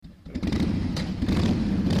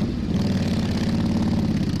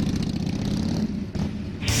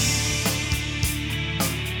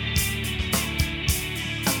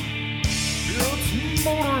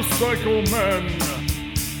Motorcycle Men.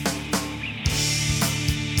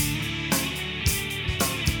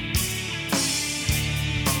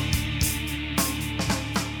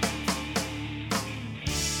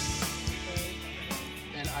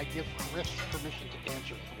 And I give Chris permission to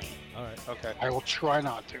answer for me. All right. Okay. I will try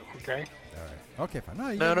not to, okay? All right. Okay, fine.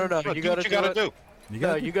 No. No. You gotta do.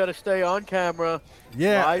 You got to stay on camera.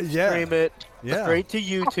 Yeah, live stream it straight to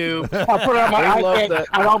YouTube. I'll put it on my They love iPad that.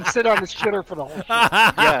 and I'll sit on the shitter for the whole show.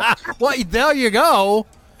 Yeah. Well, there you go.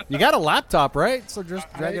 You got a laptop, right? So just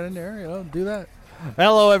drag it in there, do that.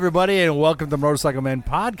 Hello, everybody, and welcome to Motorcycle Men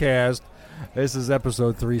Podcast. This is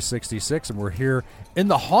episode 366, and we're here in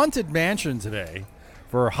the Haunted Mansion today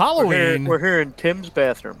for Halloween. We're here in Tim's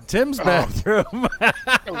bathroom. Tim's bathroom.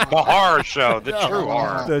 The horror show. The true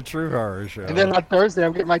horror. The true horror show. And then on Thursday,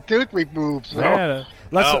 I'm getting my tooth removed. So. Man,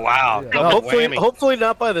 Oh, wow. Double whammy. Hopefully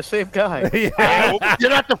not by the same guy. You're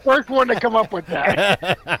not the first one to come up with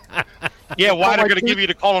that. Yeah, why they're going to give you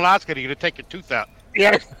the colonoscopy? You're going to take your tooth out.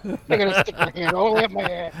 Yeah, they're going to stick my hand all the way up my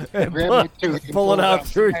ass, grab my tooth, and pull it out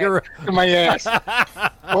through your to my ass.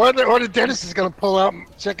 or the dentist is going to pull out and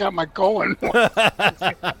check out my colon.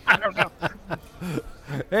 I don't know.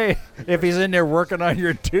 Hey, if he's in there working on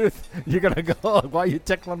your tooth, you're going to go, why are you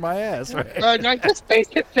tickling my ass? Right? I just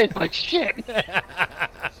tastes like shit.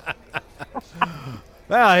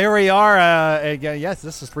 Well, here we are. Again, yes,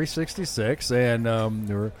 this is 366, and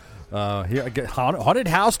we're here again, haunted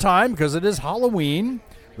house time because it is Halloween.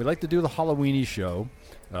 We like to do the Halloweeny show,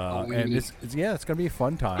 and it's going to be a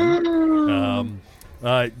fun time.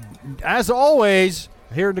 As always,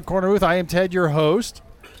 here in the corner booth, I am Ted, your host.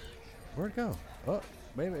 Where'd it go? Oh,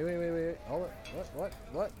 wait. Hold it.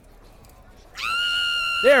 What?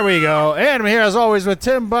 There we go. And I'm here as always with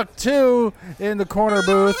Tim Buck 2 in the corner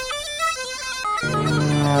booth.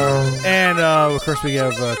 And of course we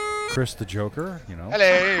have Chris the Joker,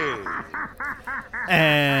 Hello.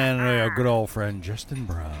 and our good old friend Justin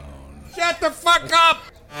Brown. Shut the fuck up!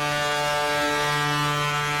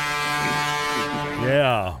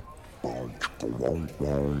 Yeah.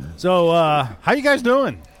 So, how you guys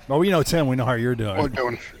doing? Well, we know Tim. We know how you're doing. We're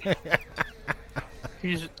doing.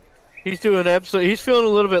 He's doing absolutely. He's feeling a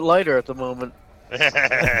little bit lighter at the moment.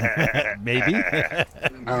 Maybe. I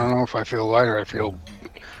don't know if I feel lighter. I feel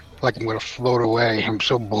like I'm going to float away. I'm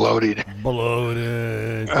so bloated.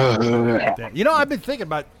 Bloated. I've been thinking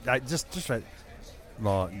about just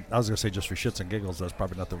well, I was going to say just for shits and giggles. That's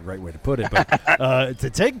probably not the right way to put it. But to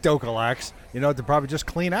take Docalax, to probably just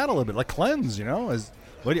clean out a little bit, like cleanse.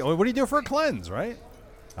 What do you do for a cleanse, right?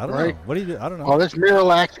 I don't know. What do you do? I don't know. Well, this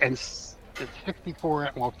Miralax and it's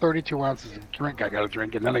 32 ounces of drink I got to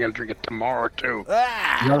drink, and then I got to drink it tomorrow too.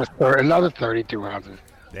 Another 32 ounces.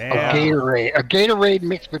 Damn. A Gatorade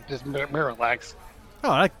mixed with this Miralax.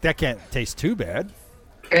 Oh, that can't taste too bad.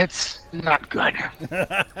 It's not good.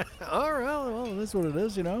 All right, well, that's what it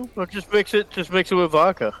is, Well, just mix it with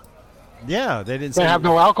vodka. Yeah, they didn't say. They have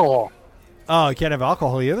no alcohol. Oh, you can't have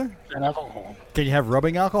alcohol either? And alcohol. Can you have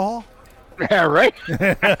rubbing alcohol? Yeah, right?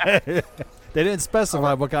 They didn't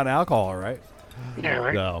specify what kind of alcohol, right? Yeah,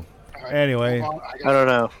 right. No. Anyway. I don't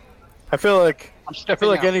know. I feel like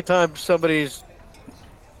anytime somebody's,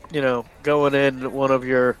 going in one of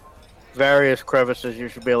your various crevices, you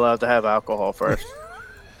should be allowed to have alcohol first.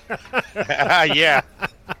 Yeah.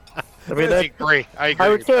 I mean, I agree. I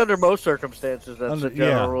would say under most circumstances, that's a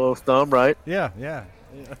general rule of thumb, right? Yeah.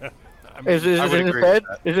 I mean, is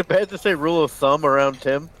it bad to say rule of thumb around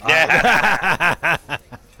Tim? Yeah.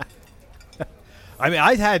 I mean,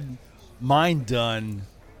 I had mine done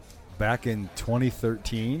back in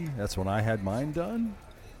 2013. That's when I had mine done.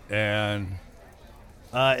 And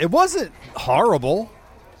it wasn't horrible.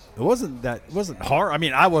 It wasn't hard. I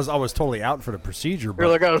mean, I was totally out for the procedure. But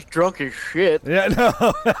You're like, I was drunk as shit. yeah, no.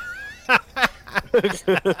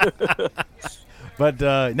 But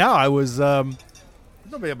no, I was.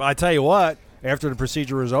 I tell you what. After the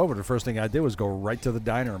procedure was over, the first thing I did was go right to the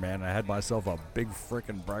diner, man. I had myself a big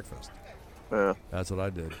freaking breakfast. Yeah. That's what I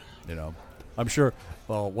did. I'm sure.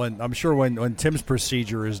 Well, when Tim's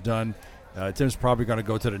procedure is done, Tim's probably going to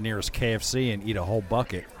go to the nearest KFC and eat a whole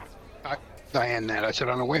bucket. Diane that. I said,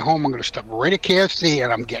 on the way home, I'm going to stop right at KFC,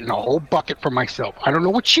 and I'm getting a whole bucket for myself. I don't know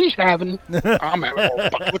what she's having. I'm having a whole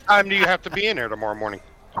bucket. What time do you have to be in there tomorrow morning?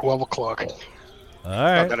 12 o'clock. All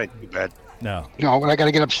right. Oh, that ain't too bad. No, but I got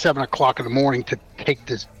to get up 7 o'clock in the morning to take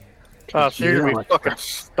this. Oh, so you're going to be fucking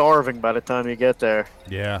starving by the time you get there.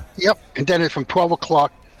 Yeah. Yep. And then it's from 12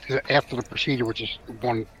 o'clock to after the procedure, which is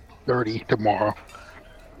 1:30 tomorrow.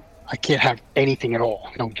 I can't have anything at all.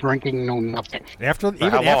 No drinking, no nothing. After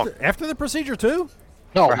the procedure too?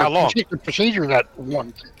 No, For how long? The procedure is at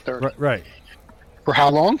 1:30. Right. For how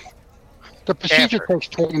long? The procedure After. takes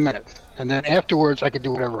 20 minutes, and then afterwards I can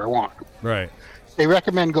do whatever I want. Right. They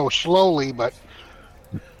recommend go slowly, but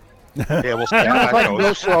Yeah, we'll see I how don't that like to go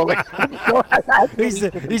goes. slowly.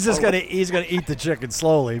 He's just gonna eat the chicken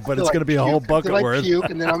slowly, but it's gonna be a whole bucket like worth. puke,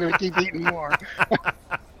 and then I'm gonna keep eating more.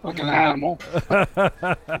 Fucking animal.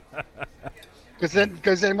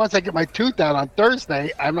 Because then once I get my tooth out on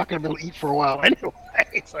Thursday, I'm not gonna be able to eat for a while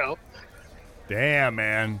anyway. So Damn,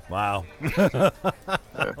 man! Wow.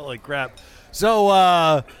 Holy crap!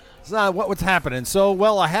 So, what's happening? So,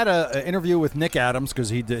 well, I had an interview with Nick Adams because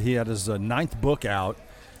he had his ninth book out,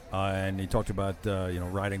 and he talked about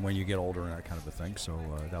writing when you get older and that kind of a thing. So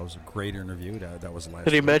that was a great interview. That was last.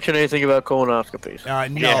 Did he mention anything about colonoscopies?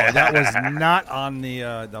 No, that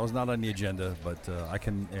was not on the agenda. But I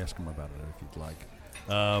can ask him about it if you'd like.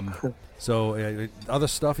 So other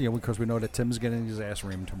stuff, because we know that Tim's getting his ass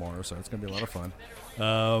reamed tomorrow, so it's going to be a lot of fun.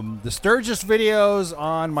 The Sturgis videos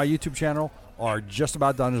on my YouTube channel are just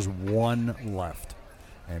about done. There's one left,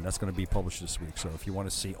 and that's going to be published this week. So if you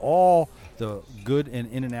want to see all the good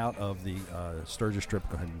and in and out of the Sturgis trip,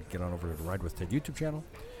 go ahead and get on over to the Ride with Ted YouTube channel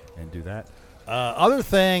and do that. Other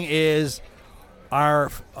thing is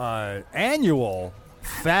our annual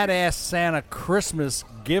Fat Ass Santa Christmas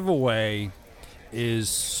giveaway is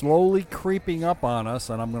slowly creeping up on us,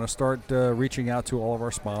 and I'm going to start reaching out to all of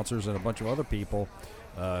our sponsors and a bunch of other people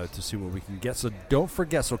to see what we can get. So don't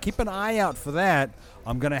forget. So keep an eye out for that.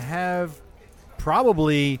 I'm going to have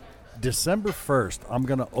probably December 1st, I'm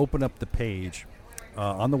going to open up the page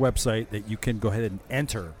on the website that you can go ahead and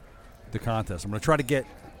enter the contest. I'm going to try to get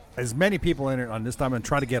as many people in it on this time and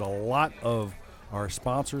try to get a lot of our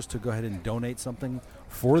sponsors to go ahead and donate something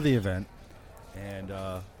for the event, and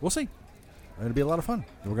we'll see. It'll be a lot of fun.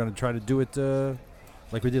 We're going to try to do it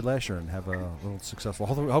like we did last year and have a little successful.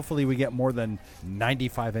 Hopefully we get more than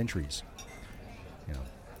 95 entries.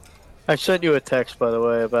 I sent you a text, by the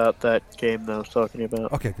way, about that game that I was talking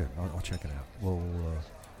about. Okay, good. I'll check it out. Well,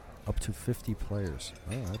 up to 50 players.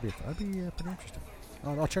 Oh, that'd be pretty interesting.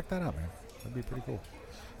 I'll check that out, man. That'd be pretty cool.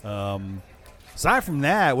 Aside from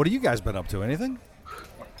that, what have you guys been up to? Anything?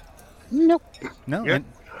 nope. No. Good.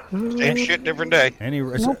 Same shit, different day.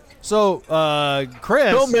 So,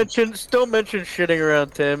 Chris. Still mention shitting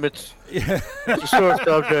around Tim. It's a sore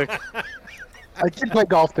subject. I did play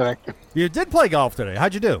golf today. You did play golf today.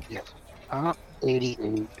 How'd you do? Yes.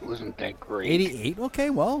 88 wasn't that great. 88. Okay,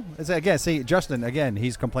 well, again, see, Justin, again,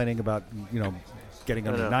 he's complaining about, getting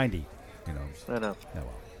under 90. I know. Yeah,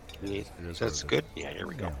 well, That's good. Yeah, here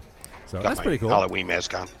we go. yeah. So Got that's my pretty cool. Halloween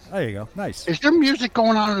mask on. There you go. Nice. Is there music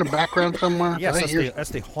going on in the background somewhere? Yes, Did I hear- that's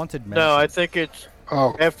the haunted mansion. No, I think it's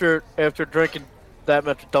Oh, after drinking that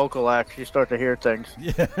much Dulcolax, you start to hear things.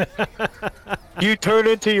 You turn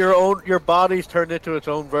into your body's turned into its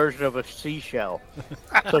own version of a seashell.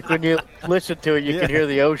 It's like when you listen to it, you can hear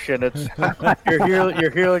the ocean. It's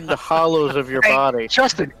you're hearing the hollows of your body.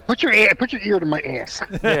 Justin, put your ear to my ass.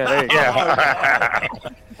 Yeah, there you go. Yeah.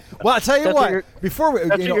 Well, I'll tell you That's what. what you're- Before we,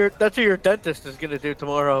 That's what your dentist is going to do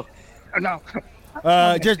tomorrow. No.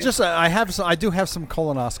 I do have some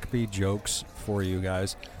colonoscopy jokes for you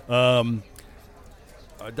guys. A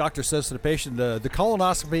doctor says to the patient, the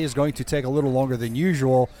colonoscopy is going to take a little longer than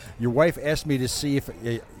usual. Your wife asked me to see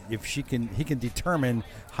if he can determine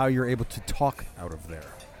how you're able to talk out of there.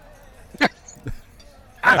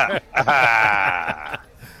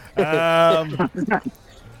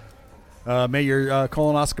 May your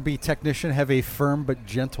colonoscopy technician have a firm but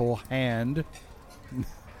gentle hand.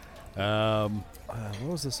 What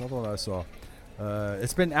was this other one I saw?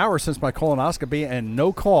 It's been hours since my colonoscopy and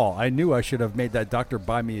no call. I knew I should have made that doctor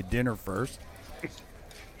buy me a dinner first.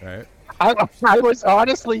 All right. I was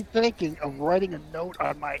honestly thinking of writing a note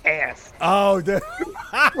on my ass Oh,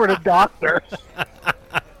 for the doctor.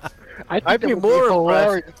 I'd be more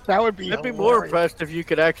impressed. That would be. I'd be more impressed if you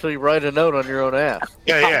could actually write a note on your own ass.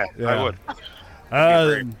 Yeah, Yeah. I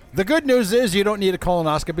would. The good news is you don't need a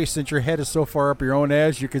colonoscopy since your head is so far up your own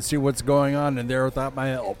ass. You can see what's going on in there without my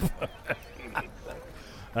help.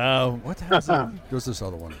 What the hell is that? There's this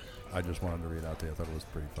other one I just wanted to read out to you. I thought it was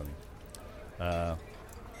pretty funny. Never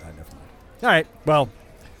mind. All right. Well,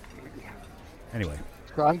 anyway.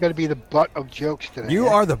 So I'm going to be the butt of jokes today. You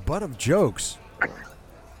are the butt of jokes.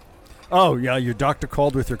 Oh, yeah, your doctor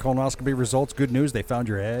called with your colonoscopy results. Good news, they found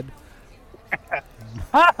your head.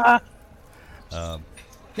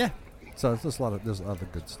 Yeah, so there's a lot of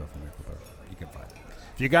good stuff in there you can find.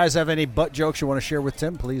 If you guys have any butt jokes you want to share with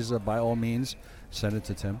Tim, please, by all means, send it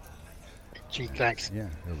to Tim. Gee, thanks. Yeah,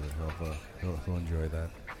 he'll enjoy that.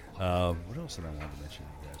 What else did I want to mention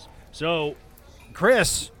to you guys? So,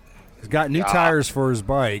 Chris has got new tires for his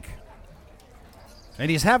bike. And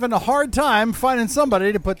he's having a hard time finding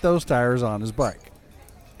somebody to put those tires on his bike.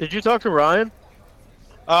 Did you talk to Ryan?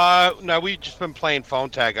 No, we've just been playing phone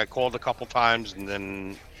tag. I called a couple times, and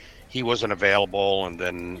then he wasn't available, and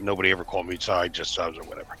then nobody ever called me, so I just or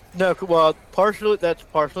whatever. No, well, that's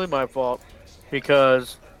partially my fault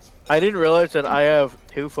because I didn't realize that I have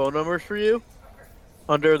 2 phone numbers for you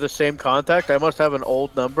under the same contact. I must have an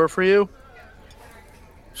old number for you.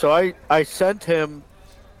 So I sent him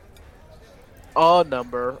a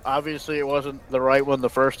number. Obviously, it wasn't the right one the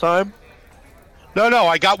first time. No,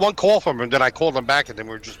 I got one call from him, then I called him back, and then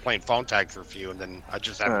we were just playing phone tag for a few, and then I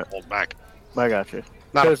just haven't called back. I got you.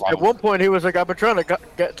 Not a Because at problem. one point he was like, "I've been trying to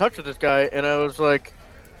get in touch with this guy," and I was like,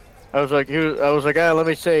 "Ah, let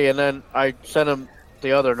me see." And then I sent him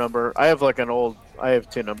the other number. I have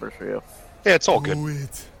 2 numbers for you. Yeah, it's all good.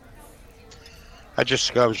 I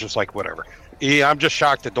was just like, whatever. Yeah, I'm just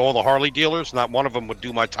shocked that all the Harley dealers, not one of them would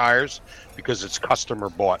do my tires because it's customer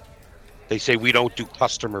bought. They say we don't do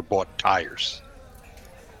customer bought tires.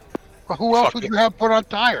 Well, who else would you have put on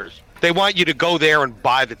tires? They want you to go there and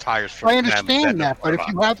buy the tires from I them. understand that, but if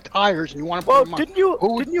you have tires and you want to put Well, them on, didn't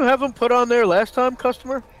you have them put on there last time,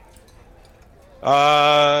 customer?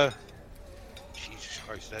 Jesus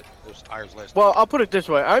Christ, those tires last. Well, I'll put it this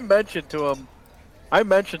way. I mentioned to him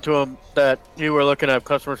that you were looking at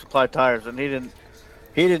customer supply tires, and he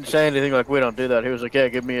didn't say anything like we don't do that. He was like, "Yeah,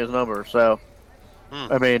 give me his number." So,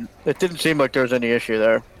 I mean, it didn't seem like there was any issue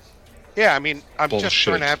there. Yeah, I mean, I'm just Bullshit.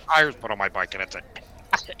 trying to have tires put on my bike, and that's it.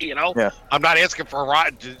 Yeah. I'm not asking for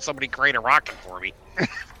somebody create a rocket for me.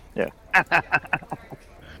 Yeah,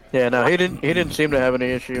 no, he didn't seem to have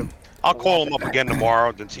any issue. I'll call him up again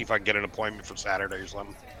tomorrow, then see if I can get an appointment for Saturday or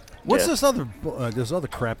something. What's Yeah. this other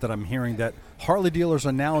crap that I'm hearing that Harley dealers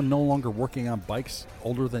are now no longer working on bikes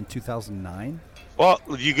older than 2009? Well,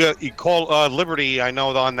 you call Liberty. I know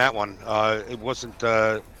on that one. It wasn't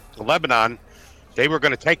Lebanon. They were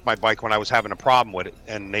going to take my bike when I was having a problem with it,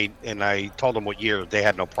 and I told them what year. They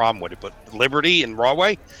had no problem with it, but Liberty and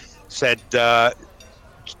Rawway said flat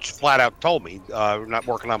out told me we're not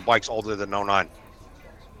working on bikes older than 09.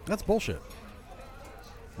 That's bullshit.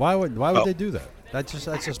 Why would they do that? That's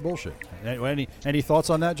just bullshit. Any thoughts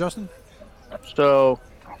on that, Justin? So,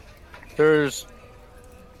 there's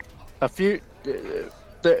a few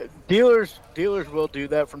the dealers will do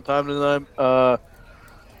that from time to time.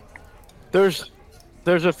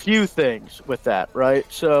 There's a few things with that, right?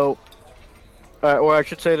 So, or I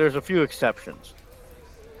should say, there's a few exceptions.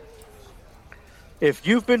 If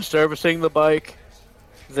you've been servicing the bike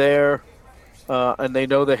there, and they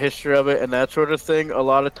know the history of it and that sort of thing, a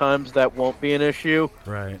lot of times that won't be an issue.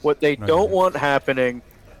 Right. What they Okay. don't want happening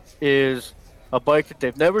is a bike that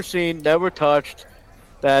they've never seen, never touched,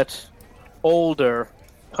 that's older,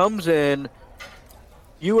 comes in,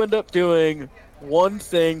 you end up doing one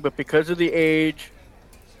thing, but because of the age,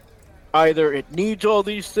 either it needs all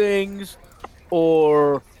these things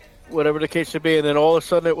or whatever the case may be, and then all of a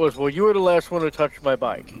sudden it was, well, you were the last one to touch my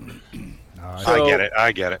bike. So,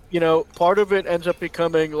 I get it. You know, part of it ends up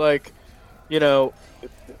becoming like, you know,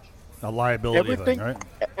 A liability thing, right?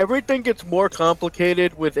 everything gets more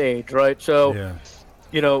complicated with age, right? So, Yeah.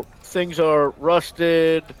 you know, things are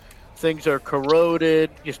rusted, things are corroded.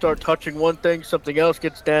 You start touching one thing, something else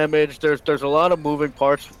gets damaged. There's a lot of moving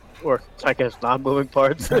parts, or I guess non-moving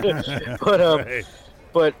parts. But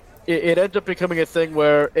it ends up becoming a thing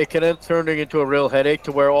where it can end up turning into a real headache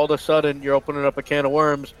to where all of a sudden you're opening up a can of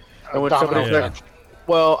worms. And when somebody's like,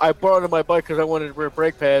 well, I brought in my bike because I wanted rear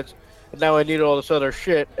brake pads, and now I need all this other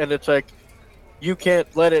shit. And it's like, you can't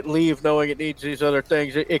let it leave knowing it needs these other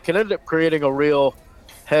things. It can end up creating a real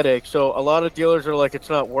headache. So a lot of dealers are like, it's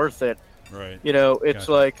not worth it. Right. You know, it's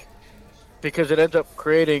Gotcha. like, because it ends up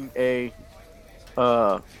creating an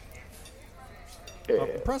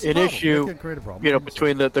issue, Create a problem. you know,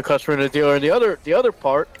 between the customer and the dealer. And the other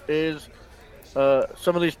part is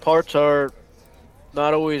some of these parts are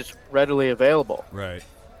not always readily available. Right.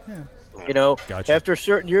 You know, Gotcha. after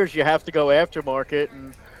certain years, you have to go aftermarket,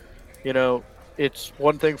 and you know, it's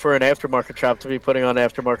one thing for an aftermarket shop to be putting on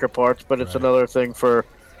aftermarket parts, but it's Right. another thing for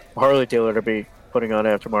a Harley dealer to be putting on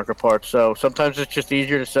aftermarket parts. So sometimes it's just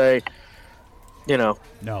easier to say, you know,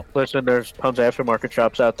 No. listen, there's tons of aftermarket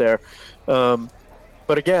shops out there.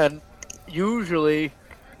 But again, usually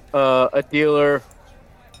a dealer,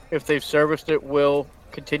 if they've serviced it, will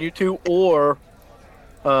continue to, or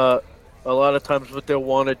a lot of times what they'll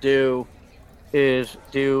want to do is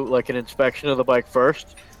do like an inspection of the bike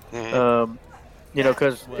first. Mhm. You know,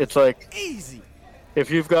 because it's like, Easy.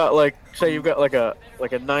 if you've got like, say you've got like a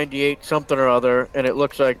 98 something or other, and it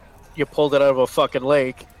looks like you pulled it out of a fucking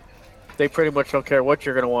lake, they pretty much don't care what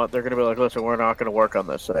you're going to want. They're going to be like, listen, we're not going to work on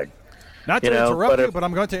this thing. Not to interrupt you, but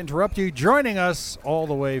I'm going to interrupt you. Joining us all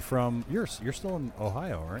the way from you're still in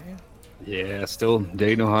Ohio, aren't you? Yeah, still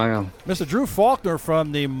Dayton, Ohio. Mr. Drew Faulkner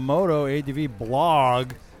from the Moto ADV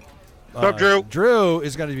blog. What's up, Drew? Drew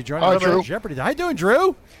is going to be joining us on Jeopardy. How you doing,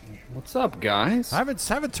 Drew? What's up, guys? I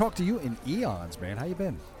haven't talked to you in eons, man. How you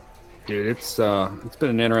been? Dude, it's been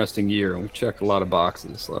an interesting year. We've checked a lot of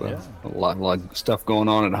boxes, a lot of stuff going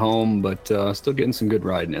on at home, but still getting some good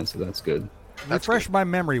riding in, so that's good. Refresh my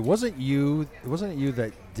memory. Wasn't it you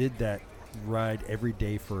that did that ride every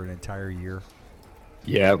day for an entire year?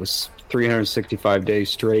 Yeah, it was 365 days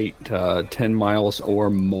straight, 10 miles or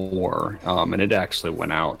more, and it actually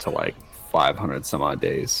went out to like 500 some odd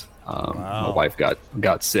days. My wife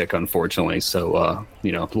got sick, unfortunately, so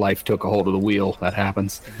life took a hold of the wheel. That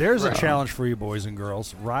happens. There's a challenge for you, boys and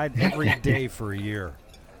girls. Ride every day for a year.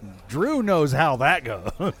 Drew knows how that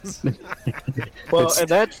goes. Well,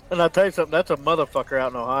 and I'll tell you something. That's a motherfucker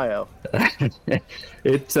out in Ohio.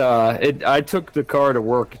 I took the car to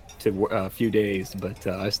work to a few days, but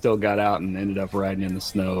I still got out and ended up riding in the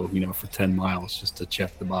snow, for 10 miles just to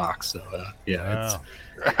check the box. So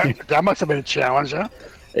That must have been a challenge, huh?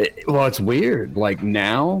 It's weird. Like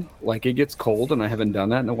now, it gets cold, and I haven't done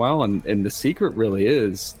that in a while. And the secret really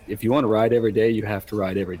is, if you want to ride every day, you have to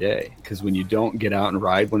ride every day. Because when you don't get out and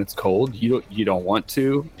ride when it's cold, you don't want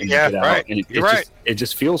to. And Yeah, you get right. Out, and You're right. It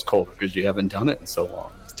just feels colder because you haven't done it in so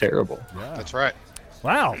long. It's terrible. Yeah. That's right.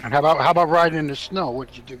 Wow. And how about riding in the snow? What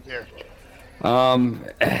did you do there?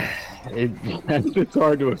 It's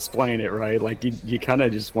hard to explain it, right? Like you kind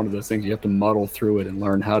of just one of those things, you have to muddle through it and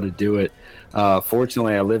learn how to do it.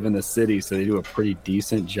 Fortunately, I live in the city, so they do a pretty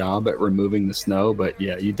decent job at removing the snow. But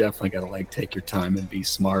yeah, you definitely got to take your time and be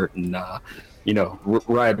smart and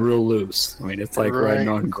ride real loose. I mean, it's like riding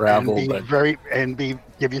on gravel,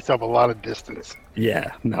 give yourself a lot of distance.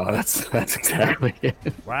 Yeah, no, that's exactly it.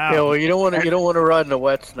 Wow. Yeah, well, you don't want to ride in the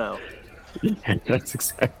wet snow. Yeah, that's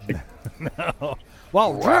exactly. No.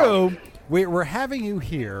 Well, Drew, we're having you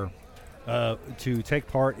here to take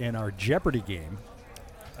part in our Jeopardy game.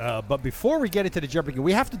 But before we get into the Jeopardy game,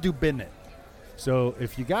 we have to do Bin It. So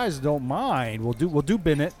if you guys don't mind, we'll do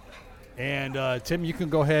Bin It. And Tim, you can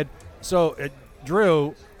go ahead. So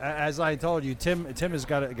Drew, as I told you, Tim has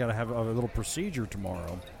got to have a little procedure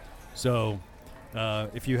tomorrow. So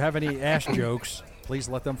if you have any ass jokes, please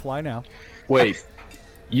let them fly now. Wait,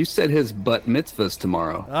 you said his bat mitzvah's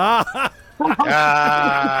tomorrow. Nice.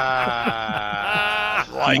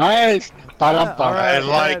 All right, I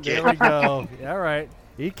like there it. we go. All right,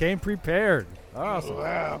 he came prepared. Awesome.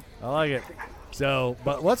 Wow. I like it. So,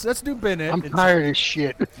 but let's do business. I'm tired of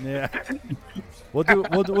shit. Yeah,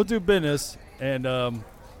 we'll do business. And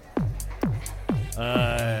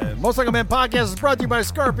Motorcycle Man Podcast is brought to you by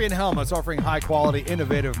Scorpion Helmets, offering high quality,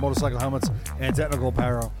 innovative motorcycle helmets and technical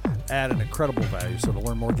apparel at an incredible value. So to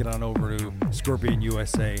learn more, get on over to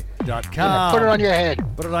ScorpionUSA.com. Yeah, put it on your head.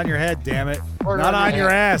 Put it on your head, damn it. Put it Not on on your your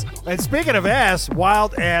ass. And speaking of ass,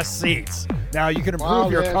 wild ass seats. Now you can improve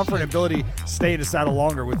Wild your ass comfort and seats. ability to stay in the saddle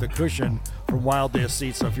longer with the cushion from Wild Ass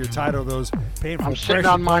Seats. So if you're tired of those painful I'm sitting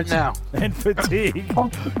pressure on mine points now. and fatigue,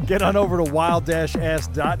 get on over to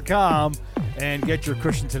wild-ass.com and get your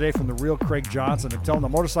cushion today from the real Craig Johnson, and tell them the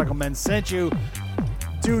Motorcycle Men sent you.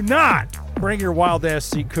 Do not bring your Wild Ass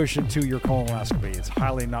seat cushion to your colonoscopy. It's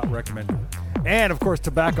highly not recommended. And, of course,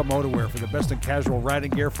 Tobacco Motorwear for the best in casual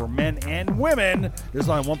riding gear for men and women. There's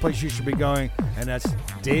only one place you should be going, and that's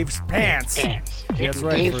Dave's Pants. That's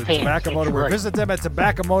right, Dave's for Pants. Tobacco That's Motorwear. right. Visit them at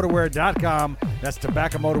tobaccomotorwear.com. That's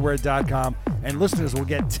tobaccomotorwear.com. And listeners will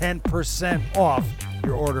get 10% off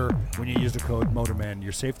your order when you use the code MotorMan.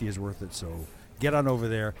 Your safety is worth it, so get on over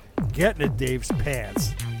there. Get into Dave's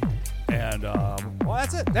Pants. And, well,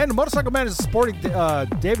 that's it. And the Motorcycle Man is supporting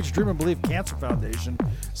David's Dream and Believe Cancer Foundation.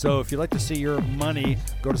 So if you'd like to see your money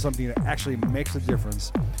go to something that actually makes a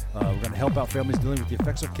difference, we're going to help out families dealing with the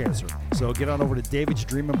effects of cancer. So get on over to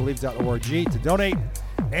davidsdreamandbelieve.org to donate.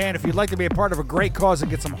 And if you'd like to be a part of a great cause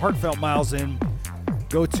and get some heartfelt miles in,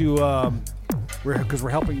 go to... because we're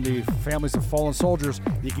helping the families of fallen soldiers,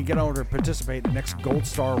 you can get on over to participate in the next Gold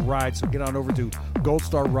Star Ride. So get on over to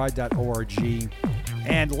goldstarride.org.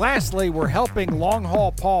 And lastly, we're helping Long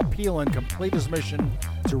Haul Paul Peelan complete his mission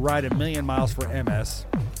to ride 1,000,000 miles for MS.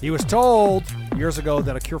 He was told years ago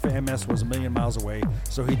that a cure for MS was 1,000,000 miles away,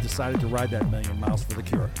 so he decided to ride that 1,000,000 miles for the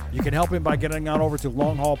cure. You can help him by getting on over to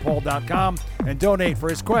longhaulpaul.com and donate for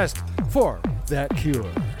his quest for that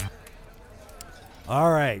cure.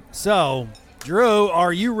 All right, so... Drew,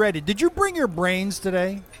 are you ready? Did you bring your brains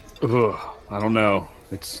today? Ugh, I don't know.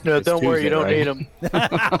 No, it's don't worry, you Tuesday, don't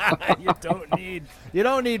right? need them. you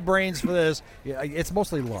don't need brains for this. Yeah, it's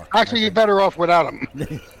mostly luck. Actually, you're better off without them.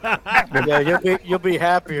 Yeah, you'll be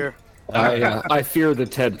happier. I fear the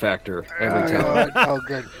Ted factor every time. Oh,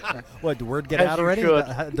 good. What, the word get As out you already? should.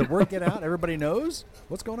 The word get out? Everybody knows?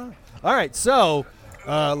 What's going on? All right, so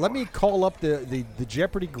let me call up the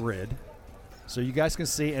Jeopardy grid so you guys can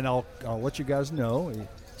see, and I'll let you guys know.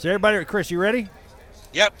 So everybody, Chris, you ready?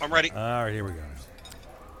 Yep, I'm ready. All right, here we go.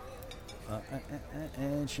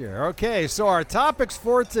 And share. Okay, so our topics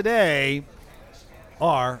for today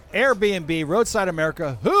are Airbnb, Roadside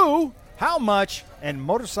America, who, how much, and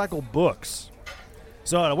motorcycle books.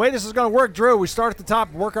 So the way this is going to work, Drew, we start at the top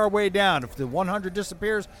and work our way down. If the 100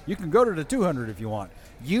 disappears, you can go to the 200 if you want.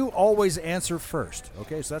 You always answer first.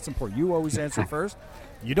 Okay, so that's important. You always answer first.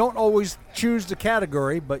 You don't always choose the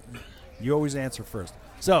category, but you always answer first.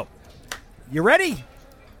 So, you ready?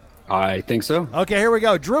 I think so. Okay, here we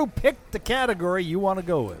go. Drew, pick the category you want to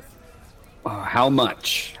go with. How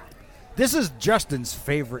much? This is Justin's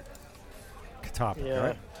favorite topic, Yeah.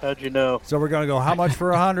 right? How'd you know? So we're going to go how much for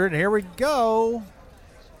 100? Here we go.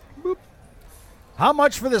 Boop. How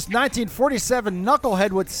much for this 1947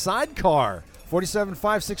 Knucklehead with sidecar? 47.5,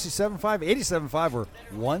 67.5, 87.5, or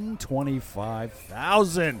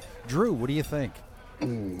 125,000. Drew, what do you think?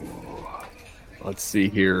 Let's see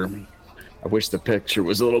here. I wish the picture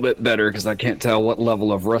was a little bit better because I can't tell what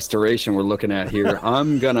level of restoration we're looking at here.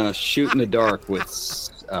 I'm gonna shoot in the dark with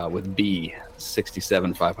B,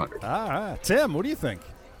 67,500. All right. Tim, what do you think?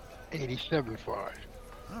 87.5.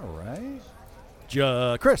 All right.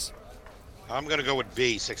 Chris. I'm going to go with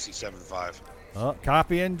B, 67.5.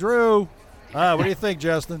 Copying Drew. What do you think,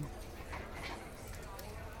 Justin?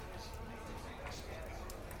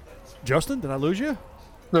 Justin, did I lose you?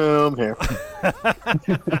 No, I'm here.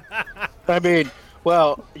 I mean,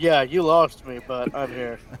 well, yeah, you lost me, but I'm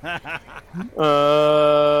here.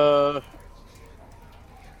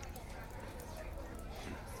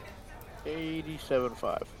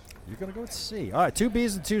 87.5. You're going to go with C. All right, 2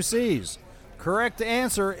 B's and 2 C's. Correct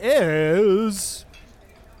answer is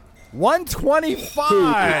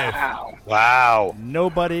 125. Wow.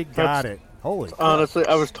 Nobody got it. Holy crap. Honestly,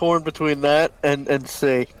 I was torn between that and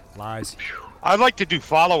C. Lies. I'd like to do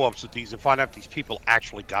follow-ups with these and find out if these people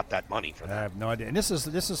actually got that money for I that. have no idea. And this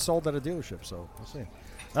is sold at a dealership, so we'll see.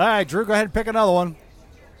 All right, Drew, go ahead and pick another one.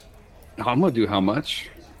 I'm gonna do how much?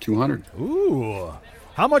 200. Ooh.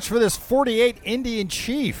 How much for this 48 Indian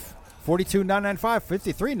Chief? 42,995,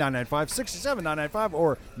 53,995, 67,995,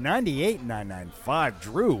 or 98,995.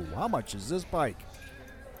 Drew, how much is this bike?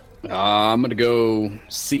 I'm gonna go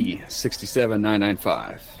C,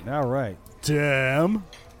 67,995. All right. Tim.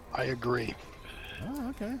 I agree. Oh,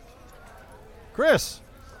 okay. Chris.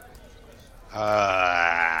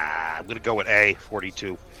 I'm going to go with A,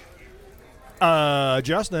 42.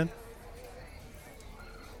 Justin.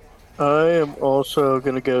 I am also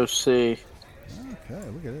going to go C. Okay,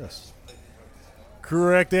 look at this.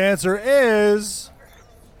 Correct answer is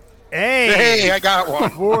A. Hey, I got one.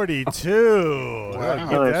 42. Wow.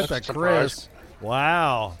 Give Nice. that to Chris.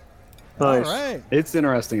 Wow. Nice. All right. It's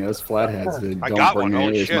interesting. Those flatheads that I don't got bring one. Holy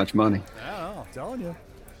nearly as shit. much money. I don't know. I'm telling you.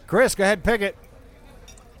 Chris, go ahead and pick it.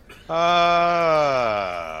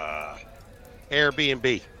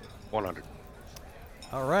 Airbnb, 100.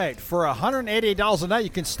 All right. For $188 a night, you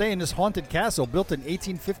can stay in this haunted castle built in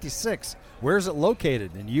 1856. Where is it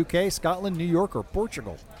located? In UK, Scotland, New York, or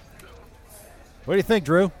Portugal? What do you think,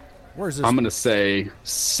 Drew? Where is this? I'm gonna say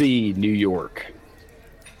C, New York.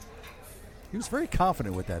 He was very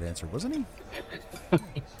confident with that answer, wasn't he?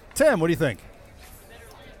 Tim, what do you think?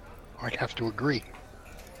 I'd have to agree.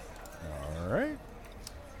 All right.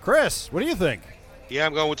 Chris, what do you think? Yeah,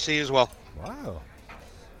 I'm going with C as well. Wow.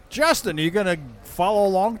 Justin, are you going to follow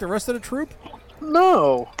along with the rest of the troop?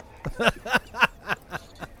 No.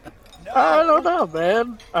 I don't know,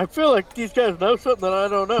 man. I feel like these guys know something that I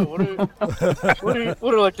don't know.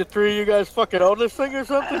 What are like the three of you guys fucking own this thing or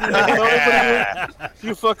something? You didn't know anybody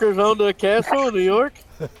you fuckers owned a castle in New York?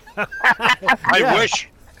 I wish.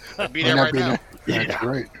 I'd be there right now. That's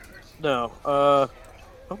great. No. I'm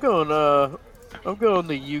going the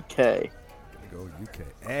UK. Go UK.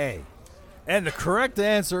 A. And the correct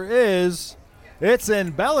answer is it's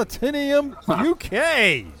in Ballatinium,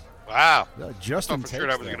 UK. Wow. Justin I thought for sure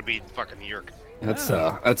takes that was going to be in fucking New York. That's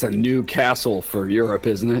a new castle for Europe,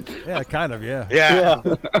 isn't it? Yeah, kind of, yeah. Yeah.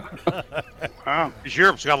 Wow. 'Cause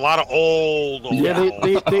Europe's got a lot of old. Yeah,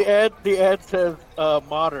 the ad says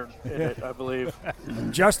modern in it, I believe.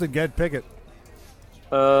 Justin, get pick it.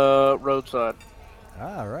 Roadside.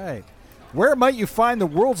 All right. Where might you find the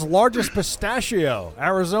world's largest pistachio?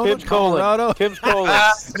 Arizona, Tim's Colorado, Tim's colon.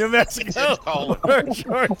 New Mexico, or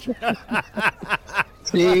Georgia?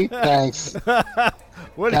 See, thanks.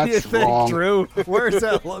 What do you That's think, wrong. Drew? Where's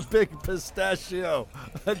that big pistachio?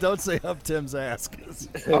 Don't say up Tim's ass.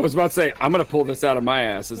 I was about to say, I'm going to pull this out of my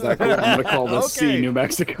ass. Is that cool? I'm going to call this Okay. C, New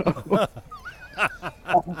Mexico.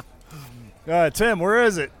 Tim, where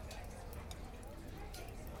is it?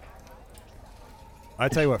 I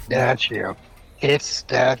tell you what. Pistachio. It's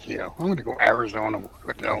pistachio. I'm going to go Arizona.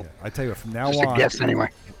 No, I tell you what. From now just a on, guess anyway.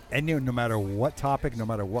 and no matter what topic, no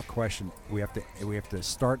matter what question, we have to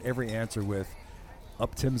start every answer with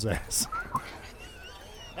up Tim's ass.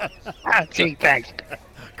 Gee, thanks.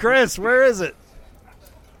 Chris, where is it?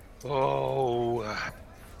 Oh,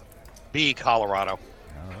 B, Colorado.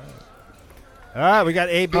 All right, we got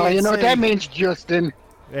A, B, Oh, and you know C. what that means, Justin?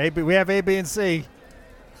 We have A, B, and C.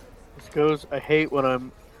 This goes. I hate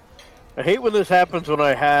when this happens when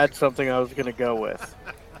I had something I was gonna go with.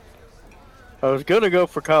 I was gonna go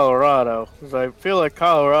for Colorado because I feel like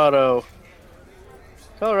Colorado's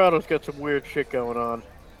got some weird shit going on.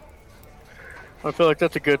 I feel like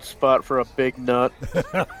that's a good spot for a big nut,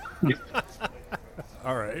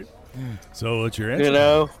 All right. So what's your answer? you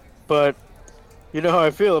know. But you know how I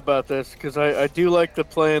feel about this because I do like the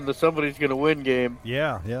playing the somebody's gonna win game.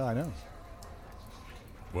 Yeah, I know.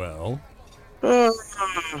 Well,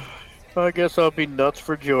 I guess I'll be nuts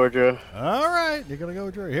for Georgia. all right. You're going to go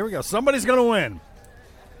with Drew. Here we go. Somebody's going to win.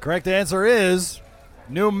 Correct answer is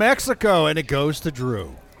New Mexico, and it goes to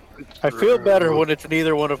Drew. I feel better when it's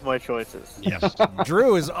neither one of my choices. Yes.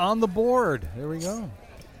 Drew is on the board. There we go.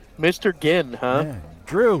 Mr. Ginn, huh? Yeah.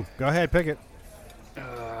 Drew, go ahead. Pick it.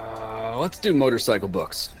 Let's do motorcycle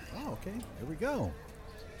books. Oh, okay. Here we go.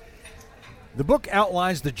 The book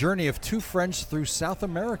outlines the journey of two friends through South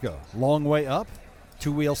America. Long way up,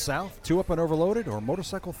 two wheels south, two up and overloaded, or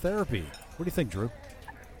motorcycle therapy. What do you think, Drew?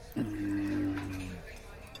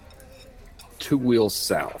 Two wheels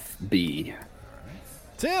south. B.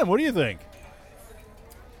 Tim, what do you think?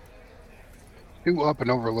 Two up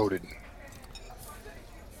and overloaded.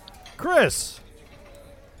 Chris.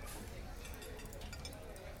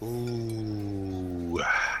 Ooh.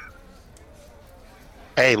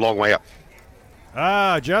 A, long way up.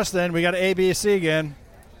 Justin, we got A, B, C again.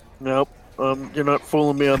 Nope. You're not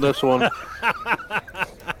fooling me on this one.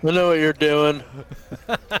 I know what you're doing.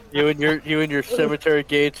 You and your cemetery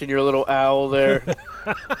gates and your little owl there.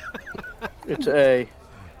 It's A.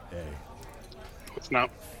 It's not.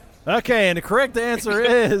 Okay, and the correct answer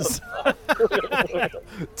is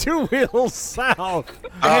two wheels south.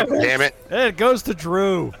 Oh, damn it. And it goes to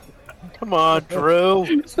Drew. Come on,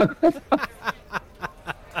 Drew.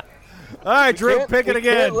 All right, Drew, pick it You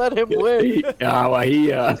again. can't let him win.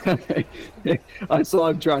 I saw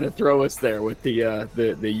him trying to throw us there with the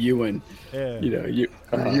Ewan. Yeah. You know, You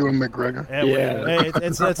and McGregor. Hey,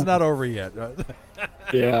 it's not over yet.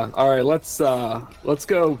 Yeah. All right. Let's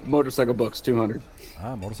go. Motorcycle books 200.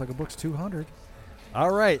 Motorcycle Books 200.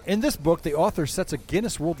 All right. In this book, the author sets a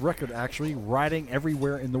Guinness World Record, actually, riding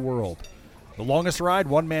everywhere in the world. The longest ride,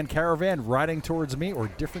 one-man caravan, riding towards me, or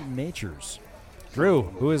different natures. Drew,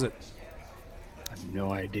 who is it?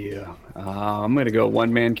 No idea. I'm gonna go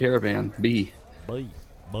one man caravan. B.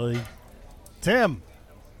 Bye. Tim.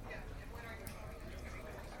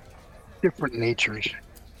 Different natures.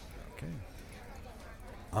 Okay.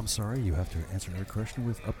 I'm sorry, you have to answer every question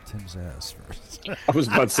with up Tim's ass first. I was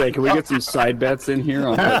about to say, can we get some side bets in here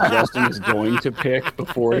on what Justin is going to pick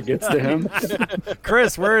before it gets to him?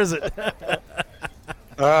 Chris, where is it?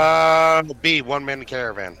 B, one man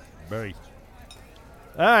caravan. B.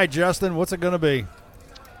 All right, Justin, what's it going to be?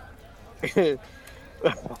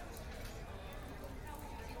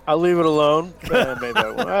 I'll leave it alone. Maybe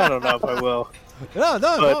I will. I don't know if I will.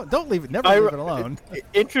 No, don't leave it. Never leave it alone.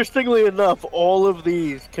 Interestingly enough, all of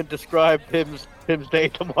these can describe Tim's day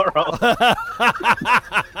tomorrow.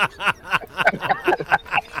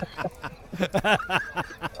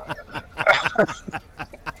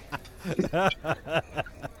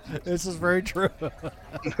 This is very true.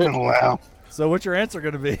 Wow. So what's your answer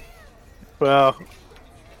going to be? Well,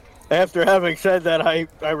 after having said that, I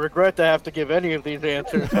regret to have to give any of these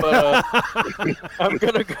answers, but I'm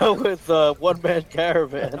going to go with one-man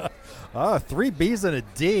caravan. 3 B's and a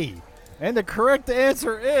D. And the correct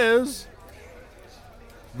answer is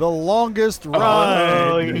the longest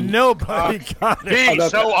ride. Nobody got it. B,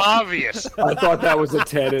 so obvious. I thought that was a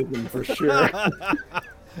Tedism for sure.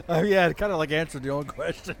 Yeah, it kind of like answered the own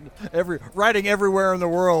question. Riding everywhere in the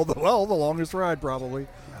world. Well, the longest ride, probably.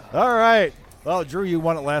 All right. Well, Drew, you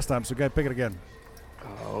won it last time, so go ahead, pick it again.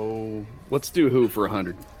 Oh, let's do who for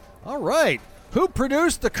 100. All right. Who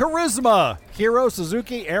produced the Charisma? Hero,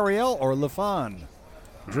 Suzuki, Ariel, or Lafon?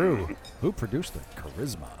 Drew, who produced the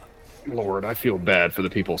Charisma? Lord, I feel bad for the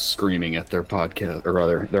people screaming at their podcast or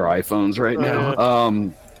rather their iPhones right now.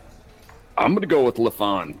 I'm gonna go with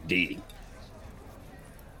Lafon D.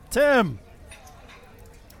 Tim.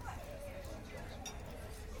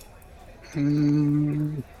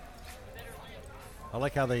 I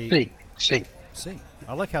like how they See. see.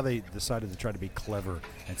 I like how they decided to try to be clever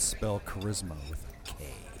and spell charisma with a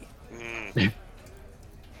K.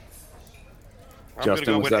 I'm Justin,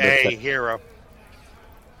 going was to go with that A, Hero.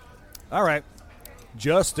 All right,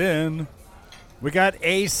 Justin. We got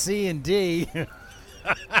A, C, and D.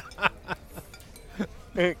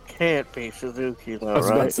 It can't be Suzuki, though, I was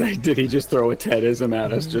about to right? say, did he just throw a Tedism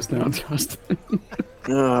at us just now, Justin?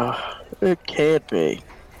 It can't be.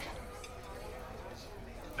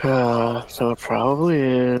 So it probably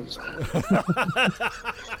is.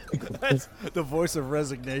 That's the voice of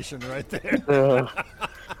resignation right there.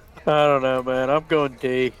 I don't know, man. I'm going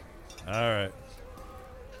D. All right.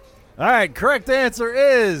 All right, correct answer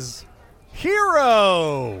is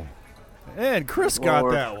Hero. And Chris got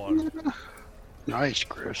Lord. that one. Nice,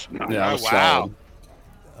 Chris. Nice. Yeah, Oh, solid. wow.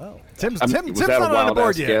 Oh, Tim's Was Tim's that not a on the wild board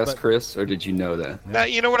ass yet. guess, but- Chris, or did you know that? Now,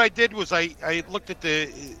 you know what I did was I looked at the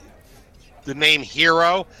name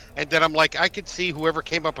Hero, and then I'm like, I could see whoever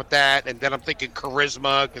came up with that, and then I'm thinking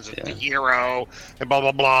Charisma because it's the Hero, and blah,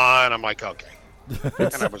 blah, blah, and I'm like, okay.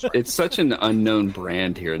 And I was right. It's such an unknown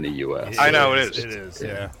brand here in the U.S. I know it is. It is,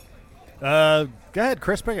 yeah. Go ahead,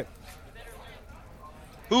 Chris Pickett.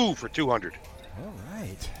 Who for 200? All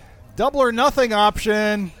right. Double or nothing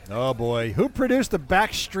option. Oh, boy. Who produced the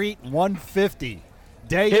Backstreet 150?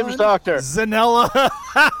 Dayon, Tim's Doctor. Zanella,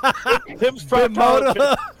 Tim's proctologist.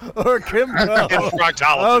 Bimota, or Kimco? It's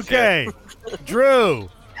proctologist, Okay. Drew,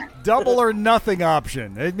 double or nothing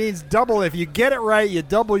option. It means double. If you get it right, you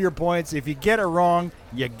double your points. If you get it wrong,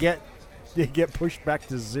 you get pushed back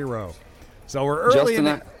to zero. So we're early Justin, in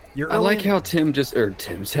the, you're I early like in- how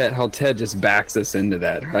how Ted just backs us into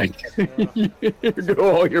that. Right? You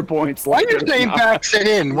go all your points. Why are you saying backs it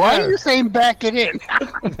in? Why are you saying back it in?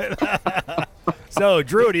 So,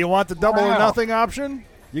 Drew, do you want the double or Wow. nothing option?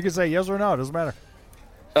 You can say yes or no. It doesn't matter.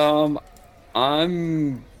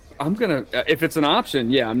 I'm gonna if it's an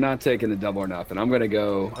option, yeah, I'm not taking the double or nothing. I'm gonna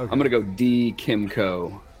go. Okay. I'm gonna go D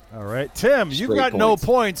Kimco. All right. Tim, you've Straight got no points.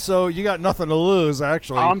 points, so you got nothing to lose,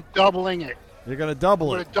 actually. I'm doubling it. You're going to I'm double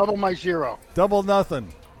going it. to double my zero. Double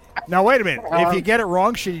nothing. Now, wait a minute. If you get it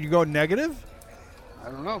wrong, should you go negative?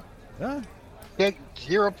 I don't know. Yeah.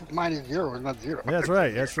 Zero minus zero is not zero. That's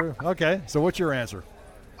right. That's true. Okay. So what's your answer?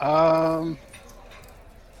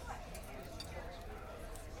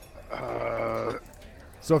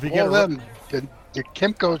 So if you get All it them. The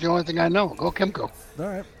Kimco is the only thing I know. Go Kimco. all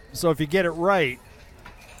right. So if you get it right,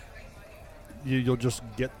 you'll just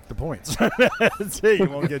get the points. That's it. You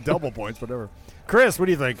won't get double points, whatever. Chris, what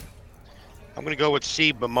do you think? I'm going to go with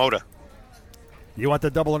C, Bimota. You want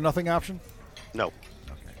the double or nothing option? No.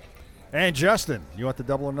 And Justin, you want the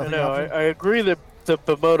double or nothing No, option? I agree that the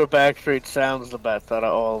Bimota Backstreet sounds the best out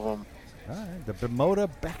of all of them. All right. The Bimota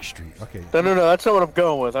Backstreet. Okay. No, that's not what I'm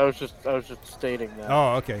going with. I was just stating that.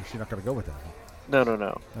 Oh, okay. So you're not going to go with that.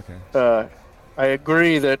 No. Okay. I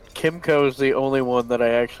agree that Kimco is the only one that I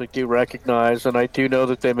actually do recognize, and I do know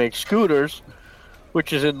that they make scooters,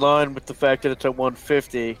 which is in line with the fact that it's a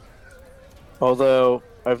 150. Although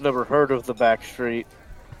I've never heard of the Backstreet,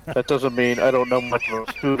 that doesn't mean I don't know much about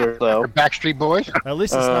scooters, though. The Backstreet Boys. At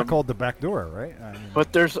least it's not called the back door, right? I mean,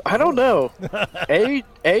 But I don't know.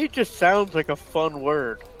 A just sounds like a fun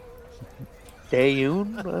word.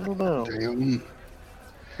 Dayoon? I don't know.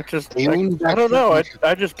 It just, Dayoon I don't know. Backstreet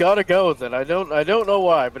I just gotta go with it. I don't know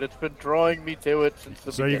why, but it's been drawing me to it since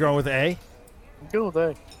the so you're beginning. going with A? I'm going with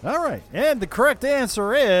A. All right. And the correct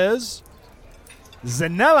answer is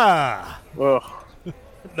Zanella. Ugh.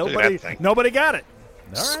 Nobody got it.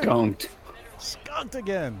 All right. Skunked. Skunked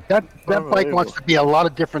again. That bike wants to be a lot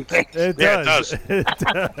of different things. It Yeah, it does. does. It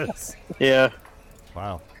does. Yeah.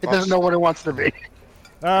 Wow. It doesn't know what it wants to be.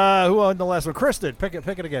 Who won the last one? Chris did. Pick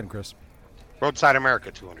it again, Chris. Roadside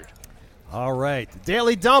America, 200. All right.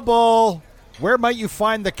 Daily Double. Where might you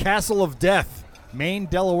find the Castle of Death? Maine,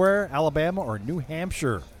 Delaware, Alabama, or New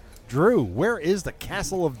Hampshire? Drew, where is the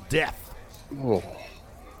Castle of Death? Oh.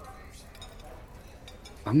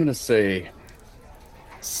 I'm gonna say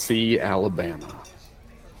C Alabama.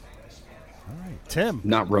 All right. Tim.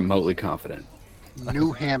 Not remotely confident.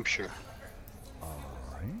 New Hampshire.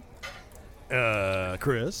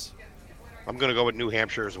 Chris. I'm going to go with New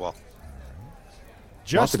Hampshire as well.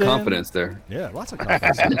 Lots of Justin. confidence there. Yeah, lots of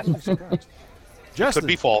confidence. I'm surprised. Justin, Could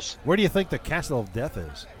be false. where do you think the Castle of Death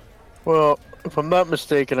is? Well, if I'm not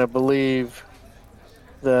mistaken, I believe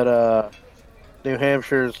that New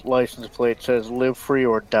Hampshire's license plate says "Live free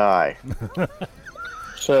or die."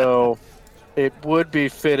 So it would be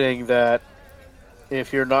fitting that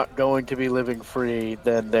if you're not going to be living free,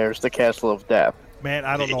 then there's the Castle of Death. Man,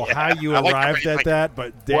 I don't know Yeah, how you I like the way arrived you at think. that,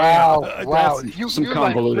 but damn. Wow. that's- Some You're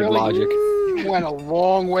convoluted really- logic. You went a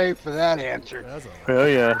long way for that answer. that's a- Oh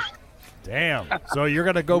yeah. damn. So you're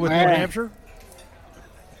going to go with New Man. Hampshire?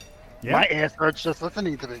 Yeah. My ass hurts just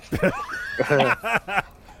listening to this.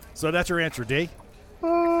 So that's your answer, D?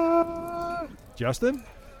 Justin?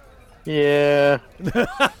 Yeah.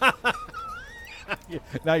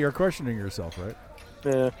 Now you're questioning yourself, right?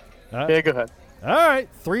 Yeah. Huh? Yeah. Go ahead. All right,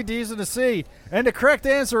 3 D's and a C. And the correct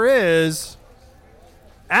answer is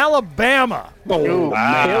Alabama. Ooh,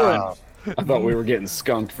 Wow. I thought we were getting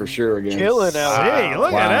skunked for sure again. Killing Alabama. Hey,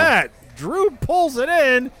 look at Wow. that. Drew pulls it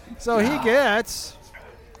in, so he gets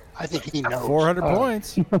I think he knows. 400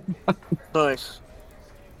 points. Nice.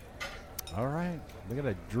 All right. Look at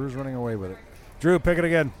that. Drew's running away with it. Drew, pick it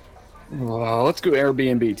again. Well, let's go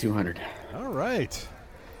Airbnb 200. All right.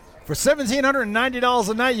 For $1,790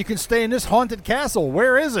 a night, you can stay in this haunted castle.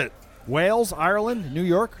 Where is it? Wales, Ireland, New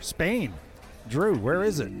York, Spain. Drew, where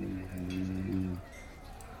is it?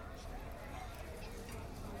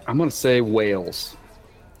 I'm going to say Wales.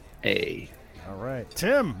 A. All right.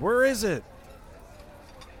 Tim, where is it?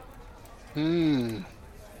 Hmm.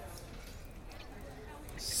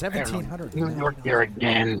 1,700. New York there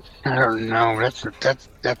again. I don't know.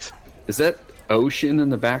 That's. Is that ocean in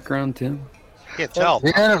the background, Tim? Can't tell.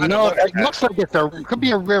 Yeah, I don't know. It looks like it could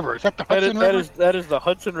be a river. Is that the Hudson River? That is the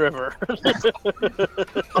Hudson River.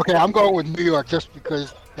 Okay, I'm going with New York just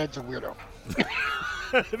because that's a weirdo.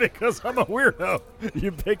 Because I'm a weirdo.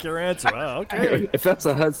 You pick your answer. Oh, okay. If that's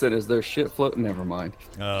a Hudson, is there shit floating? Never mind.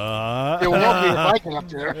 There won't be if I get up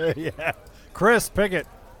there. Yeah. Chris, pick it.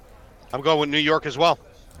 I'm going with New York as well.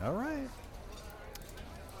 All right.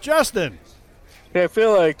 Justin. Yeah, I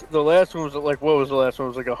feel like the last one was like, what was the last one?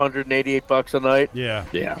 It was like $188 a night. Yeah.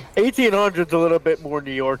 Yeah. 1800's a little bit more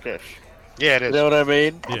New Yorkish. Yeah, it You is. know what I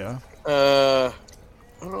mean? Yeah. I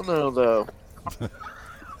don't know though.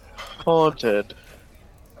 Haunted.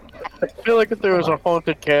 I feel like if there was a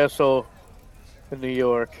haunted castle in New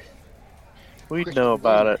York, we'd know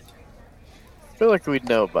about it. I feel like we'd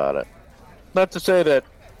know about it. Not to say that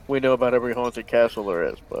we know about every haunted castle there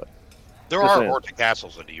is, but There Just are saying. haunted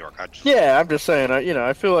castles in New York. yeah, I'm just saying.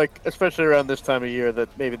 I feel like, especially around this time of year, that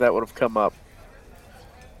maybe that would have come up.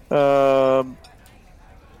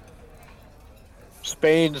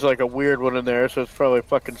 Spain's like a weird one in there, so it's probably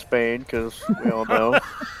fucking Spain, because we all know.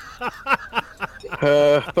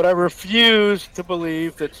 But I refuse to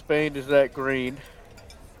believe that Spain is that green.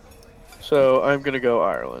 So I'm going to go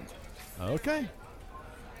Ireland, Okay.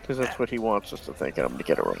 because that's what he wants us to think, and I'm going to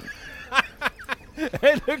get it wrong.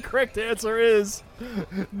 And the correct answer is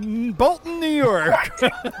Bolton, New York.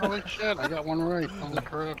 Holy shit, I got one right. Holy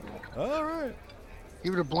crap. All right.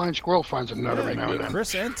 Even a blind squirrel finds a nut every now and then.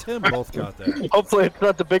 Chris and Tim both got that. Hopefully it's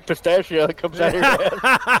not the big pistachio that comes out of your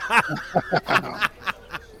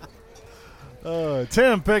head.